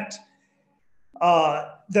suspect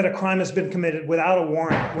that a crime has been committed without a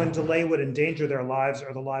warrant when delay would endanger their lives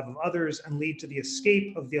or the life of others and lead to the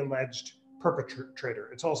escape of the alleged perpetrator.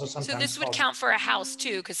 It's also sometimes so this would count for a house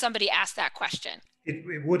too, because somebody asked that question.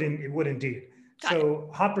 It would indeed. So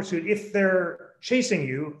hot pursuit, if they're chasing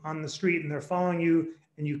you on the street and they're following you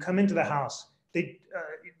and you come into the house, they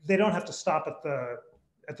don't have to stop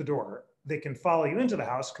at the door. They can follow you into the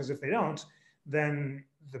house, because if they don't, then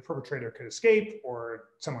the perpetrator could escape or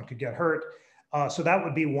someone could get hurt. So that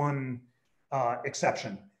would be one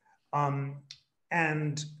exception. And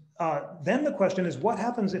then the question is, what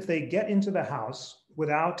happens if they get into the house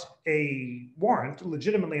without a warrant,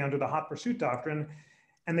 legitimately under the hot pursuit doctrine,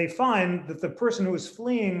 and they find that the person who is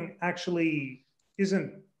fleeing actually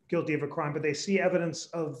isn't guilty of a crime, but they see evidence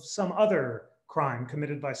of some other crime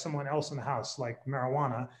committed by someone else in the house, like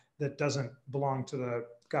marijuana, that doesn't belong to the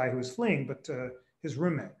guy who is fleeing, but to his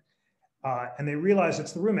roommate. And they realize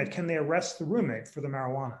it's the roommate. Can they arrest the roommate for the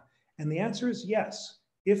marijuana? And the answer is yes.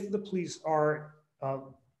 If the police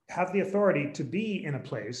have the authority to be in a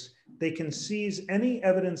place, they can seize any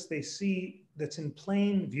evidence they see that's in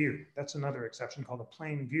plain view. That's another exception called the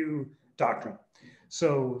plain view doctrine.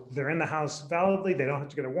 So they're in the house validly. They don't have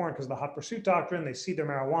to get a warrant because of the hot pursuit doctrine. They see their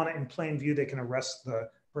marijuana in plain view. They can arrest the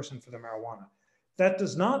person for the marijuana. That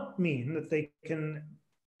does not mean that they can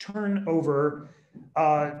turn over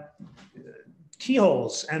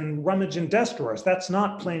keyholes and rummage in desk drawers. That's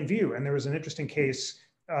not plain view. And there was an interesting case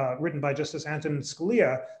written by Justice Antonin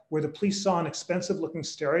Scalia, where the police saw an expensive looking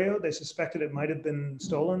stereo. They suspected it might have been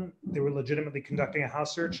stolen. They were legitimately conducting a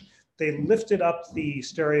house search. They lifted up the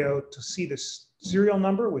stereo to see the serial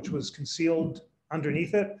number, which was concealed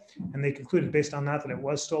underneath it. And they concluded based on that it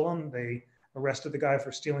was stolen. They arrested the guy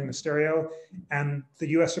for stealing the stereo. And the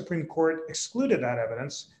US Supreme Court excluded that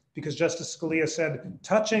evidence because Justice Scalia said,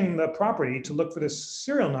 touching the property to look for this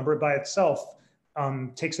serial number by itself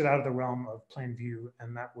takes it out of the realm of plain view.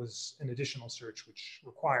 And that was an additional search which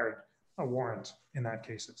required a warrant in that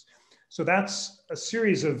cases. So that's a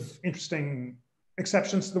series of interesting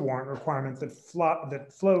exceptions to the warrant requirement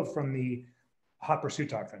that flow from the hot pursuit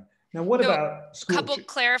doctrine. Now, what about school? Couple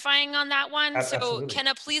clarifying on that one.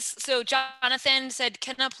 Absolutely. So Jonathan said,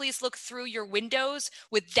 can a police look through your windows?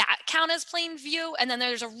 Would that count as plain view? And then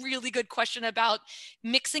there's a really good question about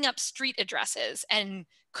mixing up street addresses and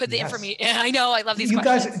could the information, I know, I love these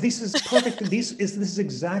questions. You guys, this is perfect. This is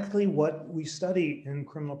exactly what we study in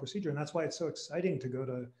criminal procedure. And that's why it's so exciting to go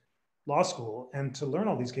to law school and to learn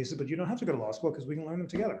all these cases, but you don't have to go to law school because we can learn them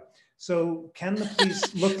together. So can the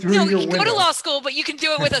police look through your window? Go to law school, but you can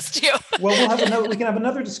do it with us too. Well, we can have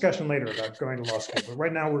another discussion later about going to law school. But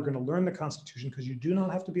right now we're going to learn the Constitution because you do not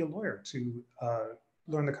have to be a lawyer to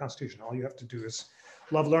learn the Constitution. All you have to do is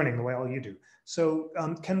love learning the way all you do. So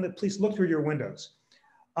can the police look through your windows?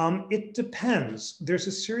 It depends. There's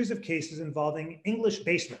a series of cases involving English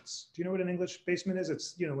basements. Do you know what an English basement is?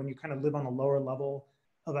 It's, when you kind of live on the lower level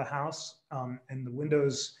of a house and the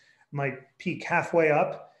windows might peak halfway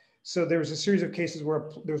up. So there was a series of cases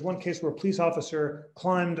where there was one case where a police officer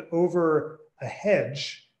climbed over a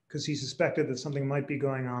hedge because he suspected that something might be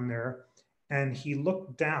going on there. And he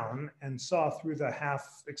looked down and saw through the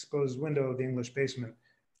half exposed window of the English basement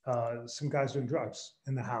some guys doing drugs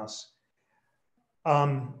in the house.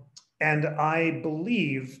 And I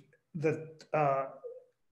believe that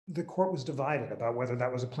the court was divided about whether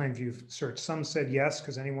that was a plain view search. Some said yes,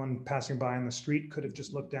 because anyone passing by on the street could have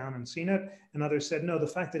just looked down and seen it. And others said no, the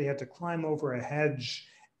fact that he had to climb over a hedge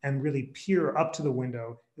and really peer up to the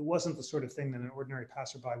window, it wasn't the sort of thing that an ordinary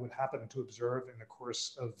passerby would happen to observe in the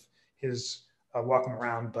course of his walking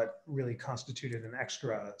around, but really constituted an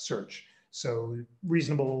extra search. So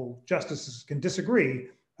reasonable justices can disagree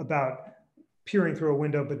about peering through a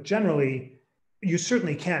window, but generally, you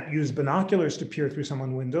certainly can't use binoculars to peer through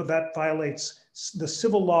someone's window. That violates the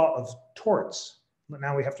civil law of torts. But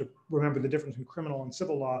now we have to remember the difference in criminal and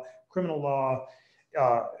civil law. Criminal law,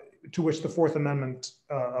 to which the Fourth Amendment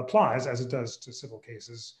applies, as it does to civil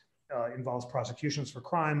cases, involves prosecutions for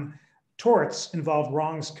crime. Torts involve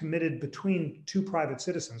wrongs committed between two private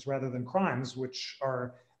citizens rather than crimes, which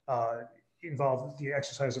are involve the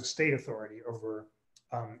exercise of state authority over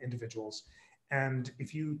individuals. And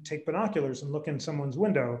if you take binoculars and look in someone's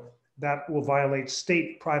window, that will violate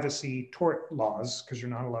state privacy tort laws because you're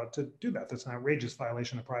not allowed to do that. That's an outrageous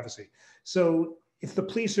violation of privacy. So if the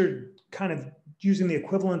police are kind of using the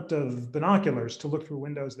equivalent of binoculars to look through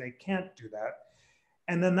windows, they can't do that.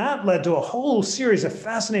 And then that led to a whole series of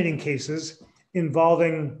fascinating cases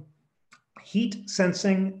involving heat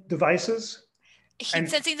sensing devices.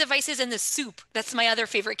 Heat-sensing devices in the soup. That's my other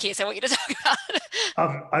favorite case I want you to talk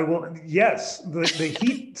about. I will. Yes, the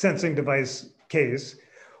heat-sensing device case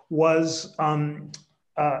was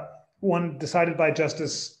one decided by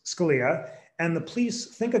Justice Scalia, and the police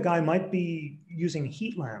think a guy might be using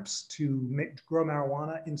heat lamps to grow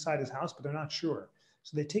marijuana inside his house, but they're not sure.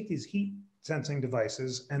 So they take these heat sensing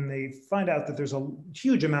devices and they find out that there's a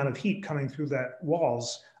huge amount of heat coming through the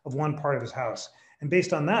walls of one part of his house. And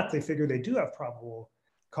based on that, they figure they do have probable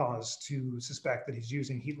cause to suspect that he's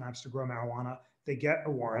using heat lamps to grow marijuana. They get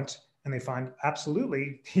a warrant and they find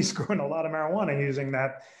absolutely he's growing a lot of marijuana using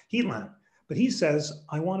that heat lamp. But he says,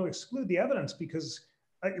 I want to exclude the evidence because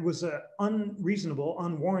it was an unreasonable,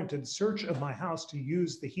 unwarranted search of my house to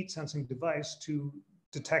use the heat sensing device to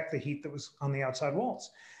detect the heat that was on the outside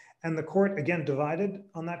walls. And the court, again, divided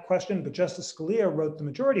on that question, but Justice Scalia wrote the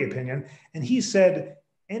majority opinion, and he said,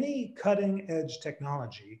 any cutting edge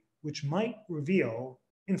technology which might reveal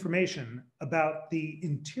information about the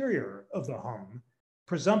interior of the home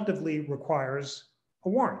presumptively requires a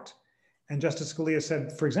warrant. And Justice Scalia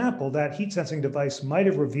said, for example, that heat sensing device might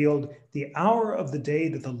have revealed the hour of the day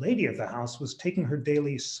that the lady of the house was taking her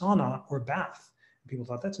daily sauna or bath. And people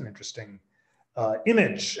thought that's an interesting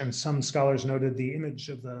image. And some scholars noted the image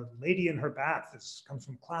of the lady in her bath comes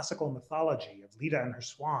from classical mythology of Leda and her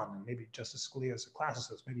swan. And maybe Justice Scalia is a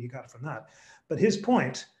classicist, maybe he got it from that. But his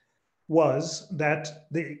point was that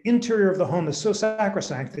the interior of the home is so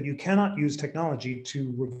sacrosanct that you cannot use technology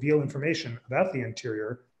to reveal information about the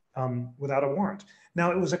interior without a warrant.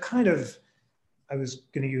 Now, it was a kind of, I was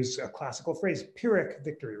going to use a classical phrase, Pyrrhic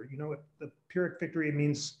victory. You know what the Pyrrhic victory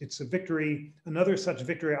means? It's a victory, another such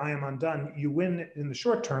victory, I am undone. You win in the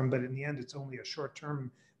short term, but in the end, it's only a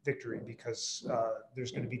short-term victory because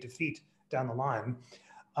there's going to be defeat down the line.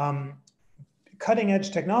 Cutting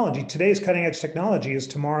edge technology, today's cutting edge technology is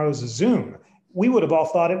tomorrow's Zoom. We would have all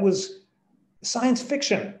thought it was science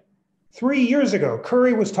fiction. 3 years ago,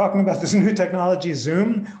 Kerry was talking about this new technology,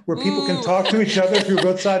 Zoom, where people can talk to each other through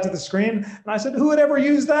both sides of the screen. And I said, who would ever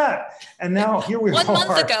use that? And now here we are. 1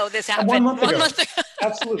 month ago, this happened. 1 month ago.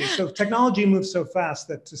 Absolutely. So technology moves so fast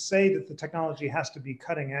that to say that the technology has to be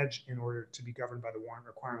cutting edge in order to be governed by the warrant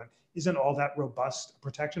requirement isn't all that robust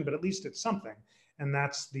protection, but at least it's something. And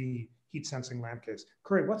that's the heat sensing lamp case.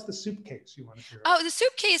 Curry, what's the soup case you want to hear? Oh, the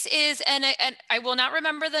soup case is, and I will not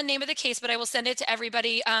remember the name of the case, but I will send it to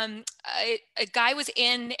everybody. A guy was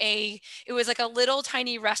in it was like a little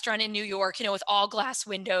tiny restaurant in New York, you know, with all glass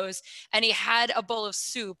windows, and he had a bowl of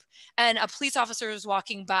soup, and a police officer was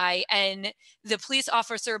walking by, and the police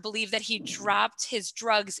officer believed that he dropped his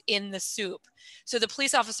drugs in the soup. So the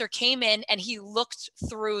police officer came in and he looked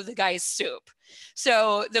through the guy's soup.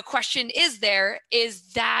 So the question is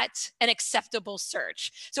that an acceptable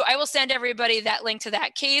search? So I will send everybody that link to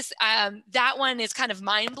that case. That one is kind of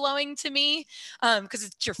mind-blowing to me because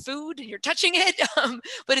it's your food and you're touching it,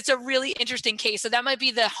 but it's a really interesting case. So that might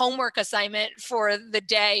be the homework assignment for the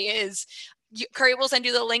day is, Kerry will send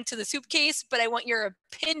you the link to the soup case, but I want your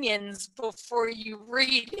opinions before you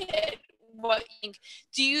read it. What you think?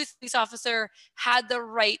 Do you think the police officer had the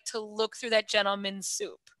right to look through that gentleman's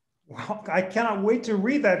soup? Well, I cannot wait to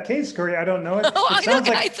read that case, Kerry. I don't know it. Oh, it sounds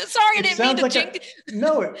like, sorry, I didn't mean to jinx.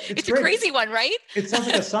 No, it's a crazy one, right? It sounds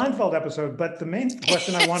like a Seinfeld episode, but the main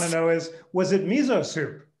question I want to know is, was it miso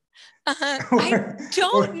soup? I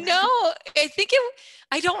don't know.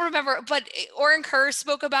 I don't remember, but Oren Kerr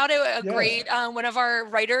spoke about it. Great, one of our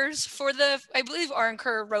writers for I believe Oren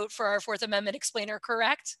Kerr wrote for our Fourth Amendment Explainer,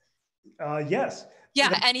 correct? Yes.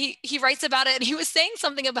 Yeah, and he writes about it, and he was saying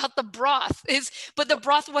something about the broth but the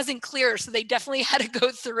broth wasn't clear, so they definitely had to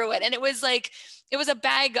go through it. And it was a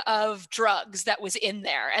bag of drugs that was in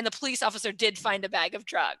there, and the police officer did find a bag of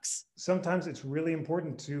drugs. Sometimes it's really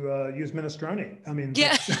important to use minestrone. I mean,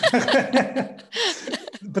 yeah.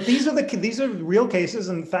 But these are real cases,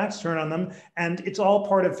 and facts turn on them, and it's all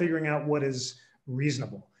part of figuring out what is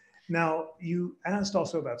reasonable. Now, you asked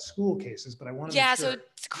also about school cases, but I want to make sure.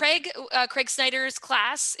 So Craig Snyder's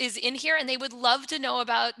class is in here, and they would love to know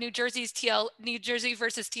about New Jersey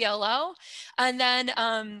versus TLO. And then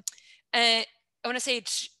I want to say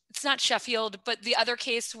it's not Sheffield, but the other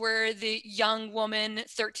case where the young woman,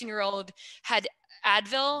 13-year-old, had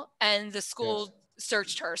Advil, and the school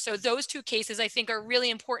searched her. So those two cases, I think, are really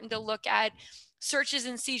important to look at searches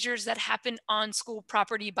and seizures that happen on school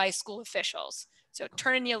property by school officials. So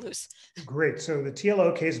turning you loose. Great. So the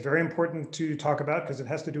TLO case, very important to talk about because it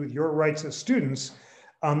has to do with your rights as students,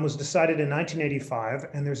 was decided in 1985.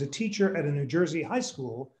 And there's a teacher at a New Jersey high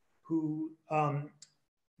school who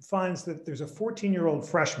finds that there's a 14-year-old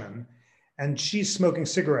freshman and she's smoking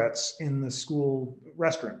cigarettes in the school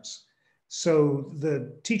restrooms. So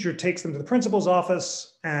the teacher takes them to the principal's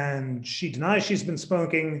office and she denies she's been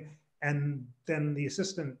smoking. And then the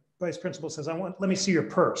assistant vice principal says, let me see your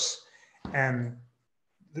purse. And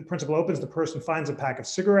the principal opens the purse and finds a pack of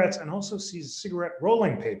cigarettes and also sees cigarette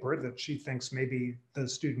rolling paper that she thinks maybe the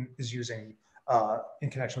student is using in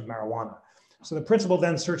connection with marijuana. So the principal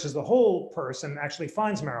then searches the whole purse and actually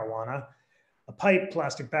finds marijuana, a pipe,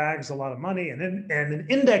 plastic bags, a lot of money, and an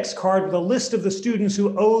index card with a list of the students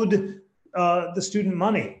who owed the student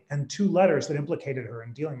money and 2 letters that implicated her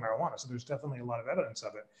in dealing marijuana. So there's definitely a lot of evidence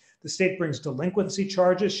of it. The state brings delinquency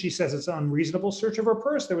charges. She says it's an unreasonable search of her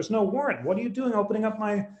purse. There was no warrant. What are you doing opening up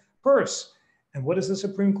my purse? And what does the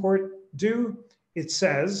Supreme Court do? It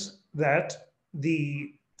says that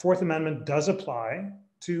the Fourth Amendment does apply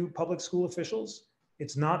to public school officials.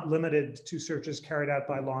 It's not limited to searches carried out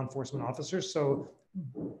by law enforcement officers. So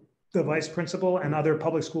the vice principal and other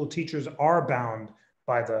public school teachers are bound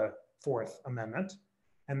by the Fourth Amendment,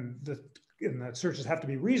 and the searches have to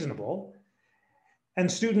be reasonable. And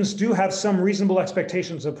students do have some reasonable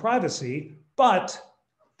expectations of privacy, but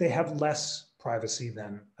they have less privacy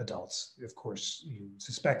than adults. Of course, you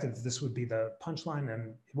suspected that this would be the punchline,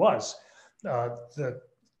 and it was. The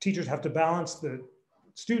teachers have to balance the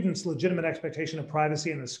students' legitimate expectation of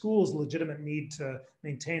privacy and the school's legitimate need to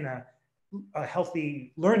maintain a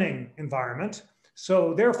healthy learning environment.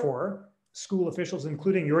 So therefore, school officials,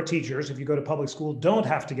 including your teachers, if you go to public school, don't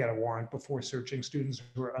have to get a warrant before searching students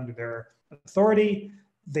who are under their authority.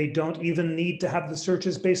 They don't even need to have the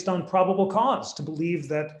searches based on probable cause to believe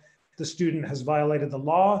that the student has violated the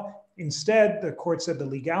law. Instead, the court said the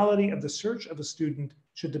legality of the search of a student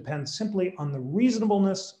should depend simply on the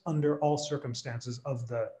reasonableness under all circumstances of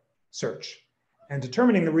the search. And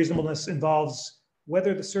determining the reasonableness involves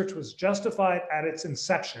whether the search was justified at its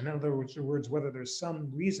inception. In other words, whether there's some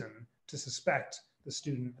reason to suspect the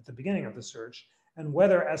student at the beginning of the search, and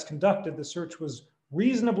whether, as conducted, the search was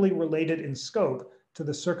reasonably related in scope to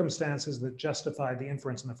the circumstances that justified the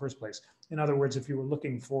inference in the first place. In other words, if you were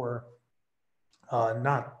looking for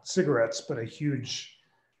not cigarettes, but a huge,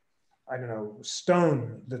 I don't know,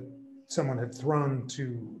 stone that someone had thrown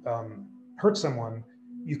to hurt someone,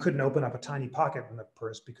 you couldn't open up a tiny pocket in the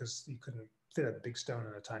purse because you couldn't fit a big stone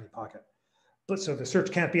in a tiny pocket. But so the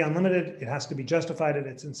search can't be unlimited. It has to be justified at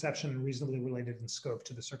its inception and reasonably related in scope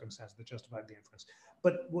to the circumstance that justified the inference.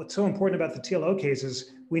 But what's so important about the TLO case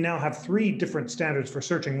is we now have 3 different standards for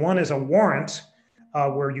searching. One is a warrant,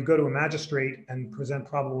 where you go to a magistrate and present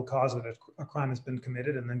probable cause that a crime has been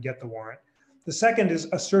committed and then get the warrant. The second is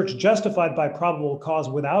a search justified by probable cause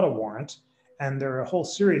without a warrant. And there are a whole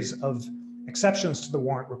series of exceptions to the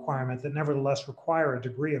warrant requirement that nevertheless require a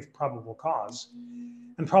degree of probable cause.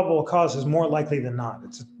 And probable cause is more likely than not.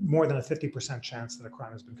 It's more than a 50% chance that a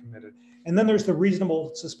crime has been committed. And then there's the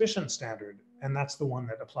reasonable suspicion standard, and that's the one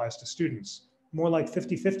that applies to students. More like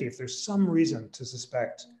 50-50. If there's some reason to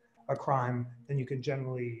suspect a crime, then you can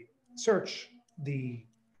generally search the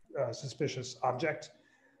suspicious object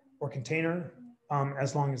or container,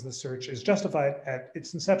 as long as the search is justified at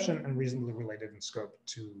its inception and reasonably related in scope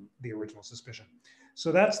to the original suspicion.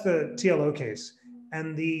 So that's the TLO case.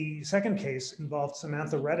 And the second case involved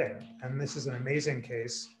Samantha Redding. And this is an amazing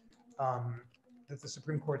case that the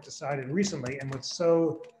Supreme Court decided recently. And what's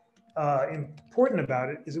so important about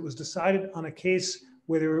it is it was decided on a case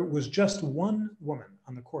where there was just one woman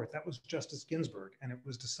on the court. That was Justice Ginsburg. And it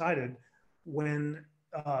was decided when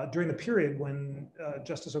during the period when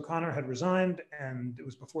Justice O'Connor had resigned, and it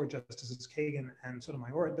was before Justices Kagan and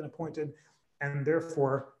Sotomayor had been appointed. And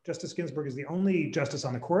therefore, Justice Ginsburg is the only justice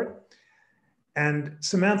on the court. And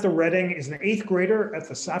Samantha Redding is an 8th grader at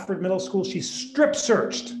the Safford Middle School. She's strip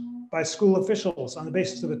searched by school officials on the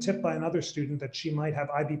basis of a tip by another student that she might have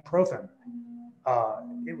ibuprofen,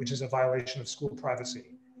 which is a violation of school privacy.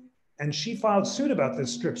 And she filed suit about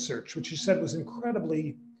this strip search, which she said was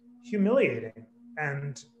incredibly humiliating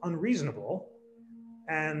and unreasonable.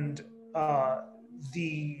 And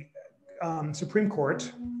the Supreme Court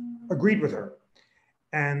agreed with her.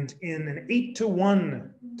 And in an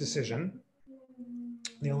 8-1 decision,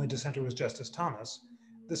 the only dissenter was Justice Thomas,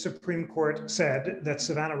 the Supreme Court said that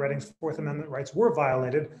Savannah Redding's Fourth Amendment rights were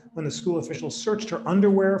violated when the school officials searched her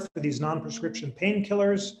underwear for these non-prescription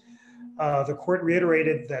painkillers. The court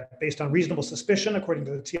reiterated that based on reasonable suspicion, according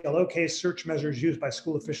to the TLO case, search measures used by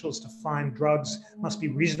school officials to find drugs must be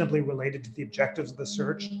reasonably related to the objectives of the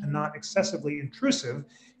search and not excessively intrusive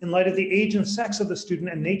in light of the age and sex of the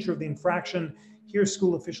student and nature of the infraction. Here,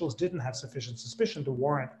 school officials didn't have sufficient suspicion to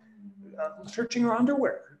warrant searching her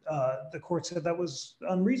underwear. The court said that was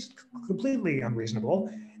completely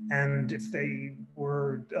unreasonable. And if they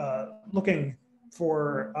were looking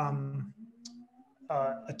for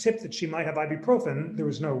a tip that she might have ibuprofen, there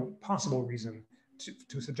was no possible reason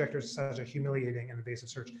to subject her to such a humiliating and invasive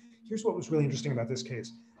search. Here's what was really interesting about this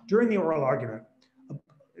case. During the oral argument,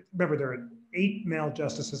 remember there are 8 male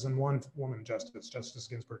justices and 1 woman justice, Justice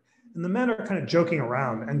Ginsburg. And the men are kind of joking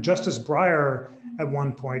around. And Justice Breyer at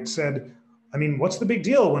one point said, I mean, what's the big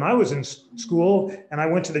deal? When I was in school and I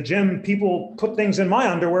went to the gym, people put things in my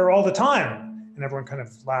underwear all the time. And everyone kind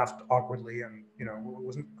of laughed awkwardly and, you know, it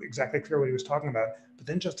wasn't exactly clear what he was talking about. But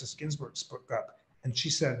then Justice Ginsburg spoke up and she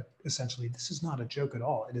said, essentially, this is not a joke at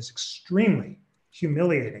all. It is extremely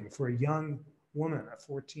humiliating for a young woman,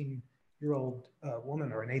 a 14-year-old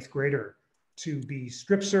woman or an 8th grader, to be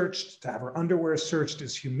strip searched, to have her underwear searched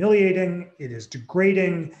is humiliating, it is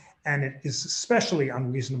degrading, and it is especially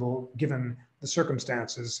unreasonable given the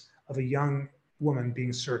circumstances of a young woman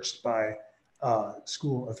being searched by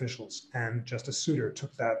school officials. And Justice Souter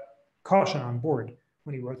took that caution on board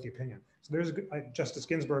when he wrote the opinion. So there's Justice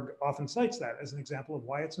Ginsburg often cites that as an example of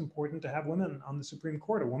why it's important to have women on the Supreme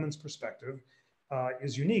Court. A woman's perspective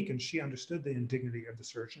is unique, and she understood the indignity of the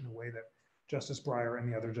search in a way that Justice Breyer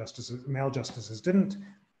and the other justices, male justices, didn't,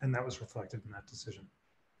 and that was reflected in that decision.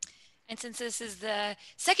 And since this is the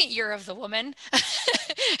second year of the woman,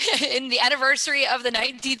 in the anniversary of the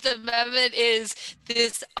 19th Amendment is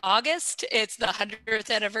this August. It's the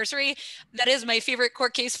 100th anniversary. That is my favorite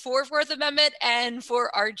court case for 4th Amendment and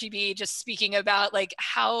for RGB, just speaking about like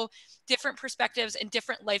how different perspectives and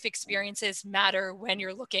different life experiences matter when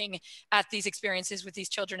you're looking at these experiences with these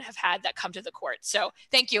children have had that come to the court. So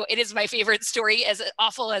thank you. It is my favorite story, as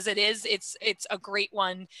awful as it is. It's a great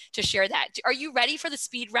one to share that. Are you ready for the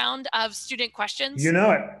speed round of student questions? You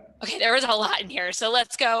know it. Okay, there was a lot in here. So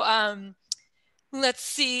let's go. Let's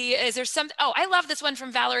see, is there something, oh, I love this one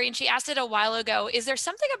from Valerie, and she asked it a while ago. Is there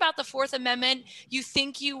something about the 4th Amendment you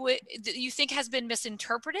think has been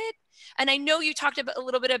misinterpreted? And I know you talked a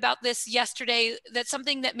little bit about this yesterday, that's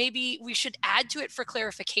something that maybe we should add to it for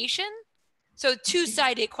clarification. So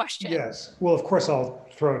two-sided question. Yes, well, of course, I'll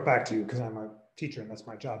throw it back to you because I'm a teacher and that's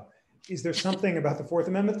my job. Is there something about the 4th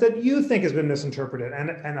Amendment that you think has been misinterpreted?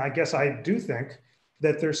 And I guess I do think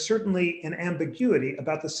that there's certainly an ambiguity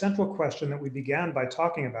about the central question that we began by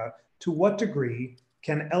talking about. To what degree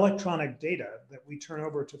can electronic data that we turn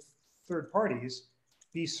over to third parties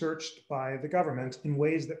be searched by the government in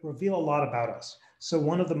ways that reveal a lot about us? So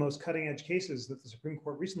one of the most cutting edge cases that the Supreme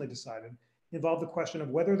Court recently decided involved the question of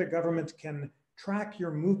whether the government can track your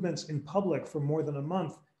movements in public for more than a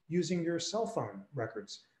month using your cell phone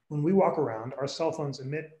records. When we walk around, our cell phones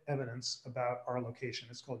emit evidence about our location.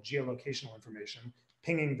 It's called geolocational information,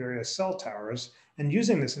 pinging various cell towers. And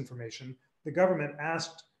using this information, the government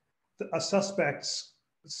asked a suspect's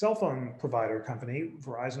cell phone provider company,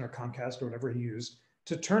 Verizon or Comcast or whatever he used,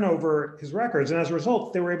 to turn over his records. And as a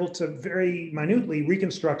result, they were able to very minutely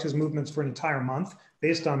reconstruct his movements for an entire month.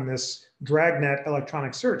 Based on this dragnet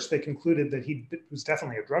electronic search, they concluded that he was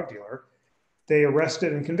definitely a drug dealer. They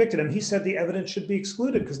arrested and convicted him. He said the evidence should be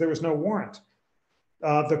excluded because there was no warrant.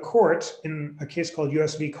 The court, in a case called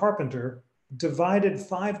US v. Carpenter, divided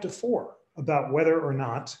 5-4 about whether or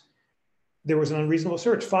not there was an unreasonable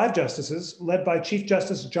search. 5 justices, led by Chief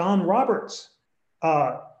Justice John Roberts,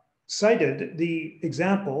 cited the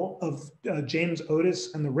example of James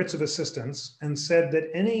Otis and the writs of assistance and said that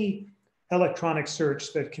any electronic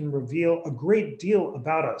search that can reveal a great deal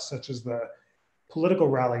about us, such as the political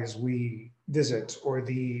rallies we visit or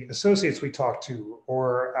the associates we talk to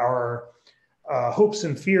or our hopes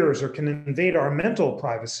and fears, or can invade our mental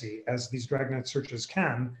privacy, as these dragnet searches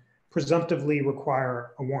can, presumptively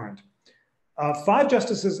require a warrant. 4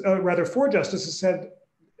 justices said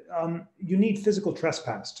you need physical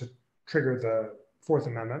trespass to trigger the 4th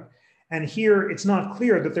Amendment. And here it's not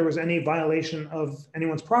clear that there was any violation of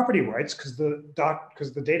anyone's property rights because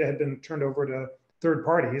the data had been turned over to third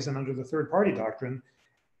parties, and under the third party doctrine,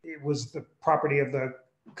 it was the property of the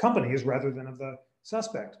companies rather than of the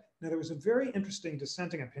suspect. Now, there was a very interesting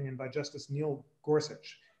dissenting opinion by Justice Neil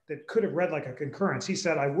Gorsuch that could have read like a concurrence. He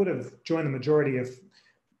said, I would have joined the majority if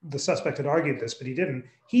the suspect had argued this, but he didn't.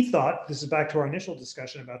 He thought, this is back to our initial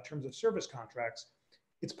discussion about terms of service contracts,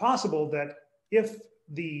 it's possible that if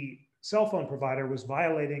the cell phone provider was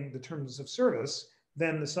violating the terms of service,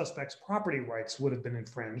 then the suspect's property rights would have been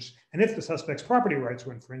infringed. And if the suspect's property rights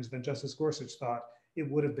were infringed, then Justice Gorsuch thought it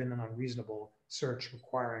would have been an unreasonable search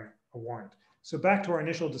requiring a warrant. So back to our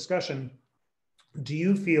initial discussion, do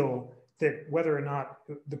you feel that whether or not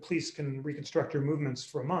the police can reconstruct your movements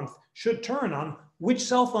for a month should turn on which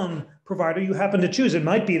cell phone provider you happen to choose? It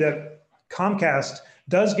might be that Comcast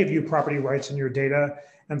does give you property rights in your data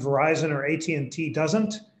and Verizon or AT&T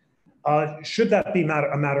doesn't. Should that be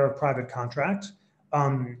a matter of private contract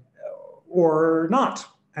or not?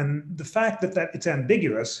 And the fact that it's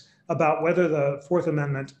ambiguous about whether the 4th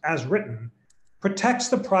Amendment, as written, protects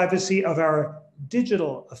the privacy of our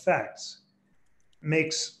digital effects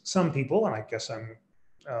makes some people, and I guess I'm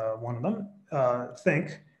one of them,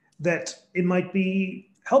 think that it might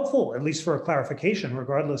be helpful, at least for a clarification,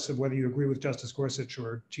 regardless of whether you agree with Justice Gorsuch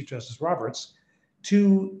or Chief Justice Roberts,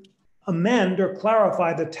 to amend or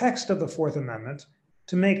clarify the text of the Fourth Amendment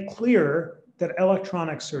to make clear that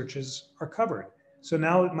electronic searches are covered. So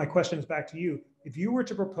now my question is back to you. If you were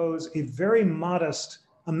to propose a very modest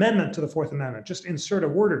amendment to the Fourth Amendment, just insert a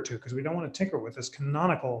word or two, because we don't want to tinker with this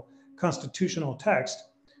canonical constitutional text,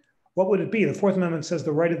 what would it be? The Fourth Amendment says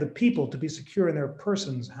the right of the people to be secure in their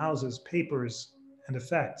persons, houses, papers, and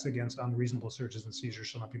effects against unreasonable searches and seizures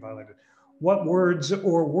shall not be violated. What words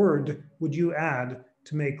or word would you add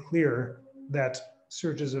to make clear that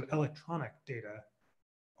searches of electronic data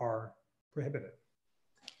are prohibited?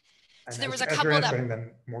 And so there was as a couple you're that, answering,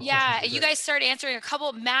 then more yeah, questions. you guys started answering a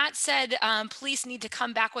couple. Matt said police need to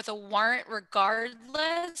come back with a warrant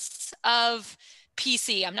regardless of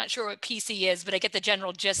PC. I'm not sure what PC is, but I get the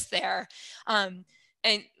general gist there. And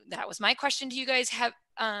that was my question to you guys.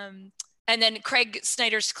 And then Craig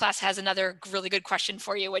Snyder's class has another really good question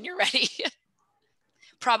for you when you're ready.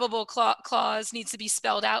 Probable clause needs to be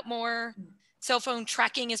spelled out more. Cell phone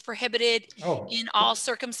tracking is prohibited in all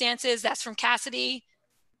circumstances. That's from Cassidy.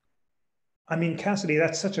 I mean, Cassidy,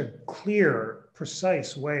 that's such a clear,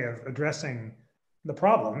 precise way of addressing the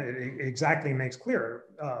problem. It exactly makes clear.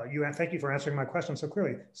 Thank you for answering my question so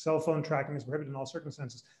clearly. Cell phone tracking is prohibited in all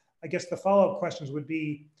circumstances. I guess the follow-up questions would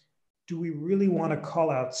be, do we really want to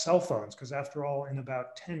call out cell phones? Because after all, in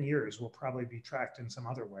about 10 years, we'll probably be tracked in some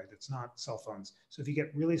other way that's not cell phones. So if you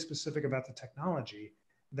get really specific about the technology,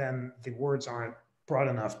 then the words aren't broad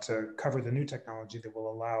enough to cover the new technology that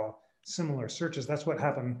will allow similar searches. That's what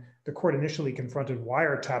happened. The court initially confronted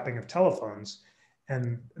wiretapping of telephones,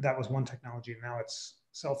 and that was one technology. Now it's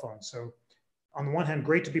cell phones. So on the one hand,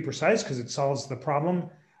 great to be precise because it solves the problem,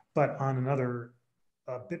 but on another,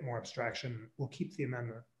 a bit more abstraction, will keep the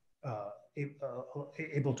amendment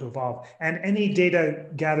able to evolve. And any data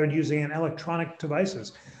gathered using an electronic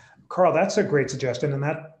devices. Carl, that's a great suggestion. And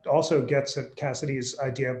that also gets at Cassidy's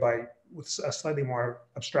idea with a slightly more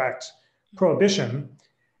abstract prohibition.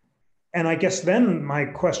 And I guess then my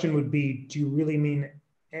question would be, do you really mean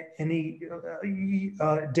any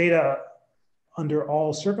data under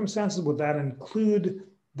all circumstances? Would that include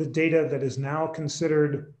the data that is now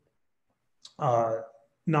considered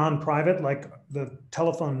non-private, like the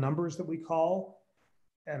telephone numbers that we call?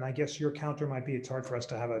 And I guess your counter might be, it's hard for us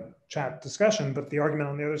to have a chat discussion, but the argument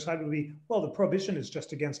on the other side would be, well, the prohibition is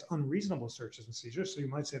just against unreasonable searches and seizures. So you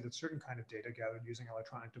might say that certain kind of data gathered using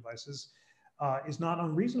electronic devices is not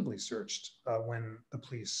unreasonably searched when the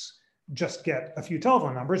police just get a few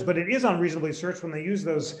telephone numbers, but it is unreasonably searched when they use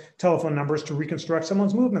those telephone numbers to reconstruct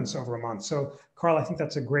someone's movements over a month. So Carl, I think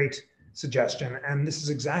that's a great suggestion. And this is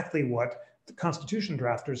exactly what the Constitution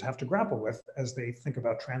drafters have to grapple with as they think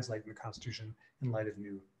about translating the Constitution in light of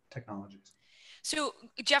new technologies. So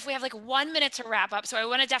Jeff, we have like 1 minute to wrap up. So I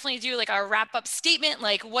want to definitely do like our wrap up statement,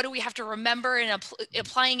 like what do we have to remember in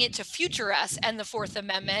applying it to future us and the Fourth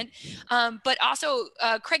Amendment. But also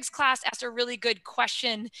Craig's class asked a really good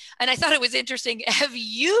question. And I thought it was interesting. Have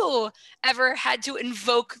you ever had to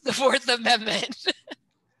invoke the Fourth Amendment?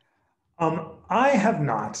 I have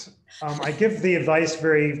not. I give the advice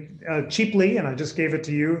very cheaply, and I just gave it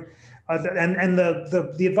to you. And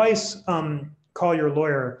the advice, call your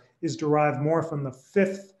lawyer, is derived more from the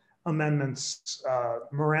Fifth Amendment's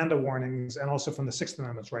Miranda warnings and also from the Sixth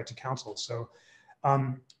Amendment's right to counsel. So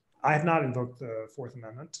I have not invoked the Fourth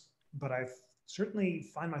Amendment, but I certainly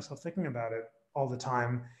find myself thinking about it all the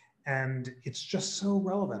time. And it's just so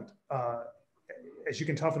relevant, as you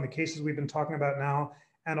can tell from the cases we've been talking about now.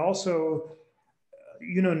 And also,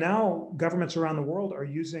 now governments around the world are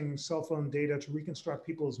using cell phone data to reconstruct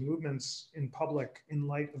people's movements in public in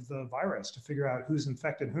light of the virus to figure out who's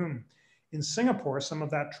infected whom. In Singapore, some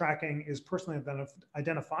of that tracking is personally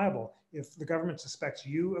identifiable. If the government suspects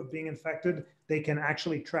you of being infected, they can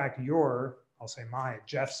actually track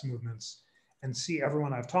Jeff's movements and see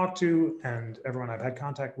everyone I've talked to and everyone I've had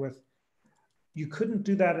contact with. You couldn't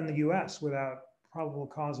do that in the US without probable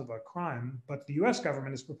cause of a crime, but the US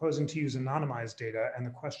government is proposing to use anonymized data, and the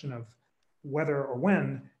question of whether or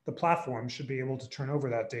when the platform should be able to turn over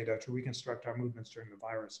that data to reconstruct our movements during the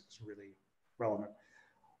virus is really relevant.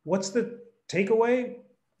 What's the takeaway?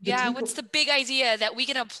 What's the big idea that we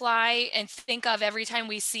can apply and think of every time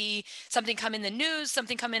we see something come in the news,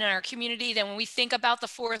 something come in our community? Then when we think about the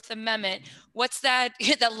Fourth Amendment, what's that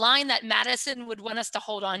line that Madison would want us to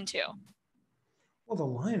hold on to? Well, the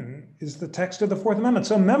line is the text of the Fourth Amendment.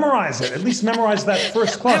 So memorize it, at least memorize that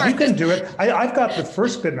first clause. You can do it. I've got the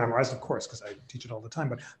first bit memorized, of course, because I teach it all the time,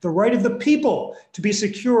 but the right of the people to be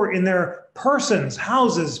secure in their persons,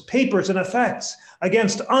 houses, papers, and effects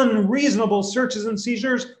against unreasonable searches and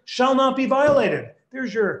seizures shall not be violated.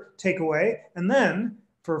 There's your takeaway. And then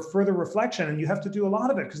for further reflection, and you have to do a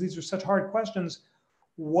lot of it because these are such hard questions,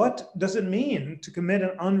 what does it mean to commit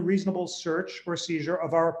an unreasonable search or seizure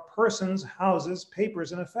of our persons, houses,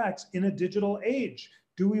 papers, and effects in a digital age?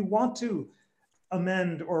 Do we want to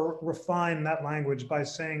amend or refine that language by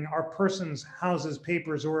saying our persons, houses,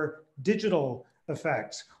 papers, or digital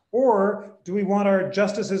effects? Or do we want our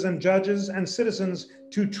justices and judges and citizens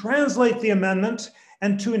to translate the amendment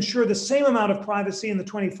and to ensure the same amount of privacy in the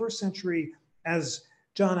 21st century as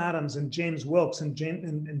John Adams and James Wilkes and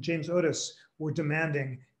James Otis were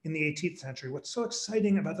demanding in the 18th century? What's so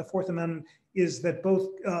exciting about the Fourth Amendment is that both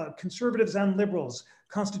conservatives and liberals,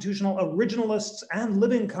 constitutional originalists and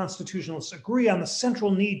living constitutionalists agree on the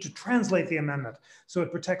central need to translate the amendment so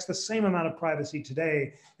it protects the same amount of privacy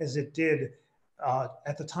today as it did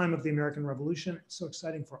at the time of the American Revolution. It's so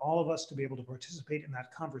exciting for all of us to be able to participate in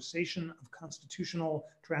that conversation of constitutional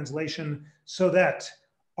translation so that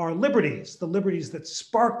our liberties, the liberties that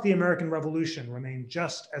sparked the American Revolution, remain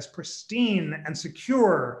just as pristine and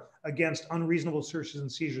secure against unreasonable searches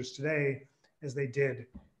and seizures today as they did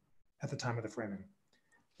at the time of the framing.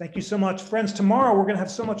 Thank you so much, friends. Tomorrow we're going to have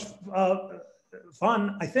so much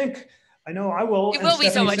fun. I know I will. It will be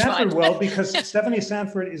so much fun. Stephanie Sanford will, because Stephanie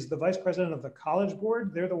Sanford is the vice president of the College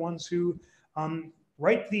Board. They're the ones who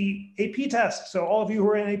write the AP test. So all of you who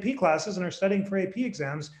are in AP classes and are studying for AP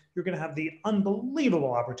exams, you're going to have the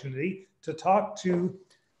unbelievable opportunity to talk to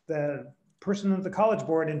the person of the College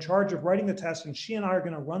Board in charge of writing the test. And she and I are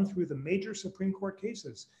going to run through the major Supreme Court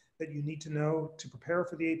cases that you need to know to prepare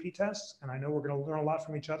for the AP tests. And I know we're going to learn a lot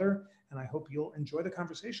from each other, and I hope you'll enjoy the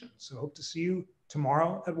conversation. So hope to see you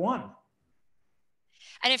tomorrow at 1.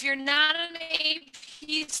 And if you're not an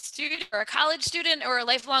AP student or a college student or a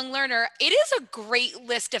lifelong learner, it is a great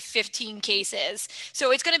list of 15 cases.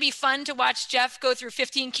 So it's going to be fun to watch Jeff go through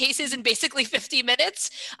 15 cases in basically 50 minutes.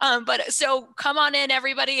 So come on in,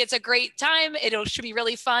 everybody. It's a great time. It should be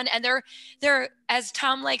really fun. And they're, as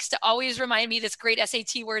Tom likes to always remind me, this great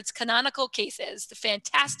SAT words, canonical cases, the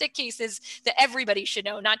fantastic cases that everybody should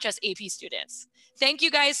know, not just AP students. Thank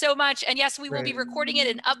you guys so much. And yes, we will be recording it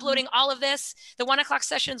and uploading all of this. The 1 o'clock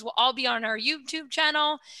sessions will all be on our YouTube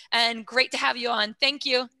channel, and great to have you on. Thank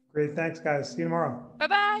you. Great. Thanks, guys. See you tomorrow.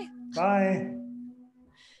 Bye-bye. Bye.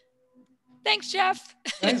 Thanks, Jeff.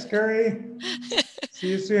 Thanks, Kerry. See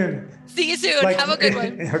you soon. See you soon. Have a good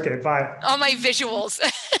one. Okay, bye. All my visuals.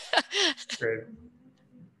 Great.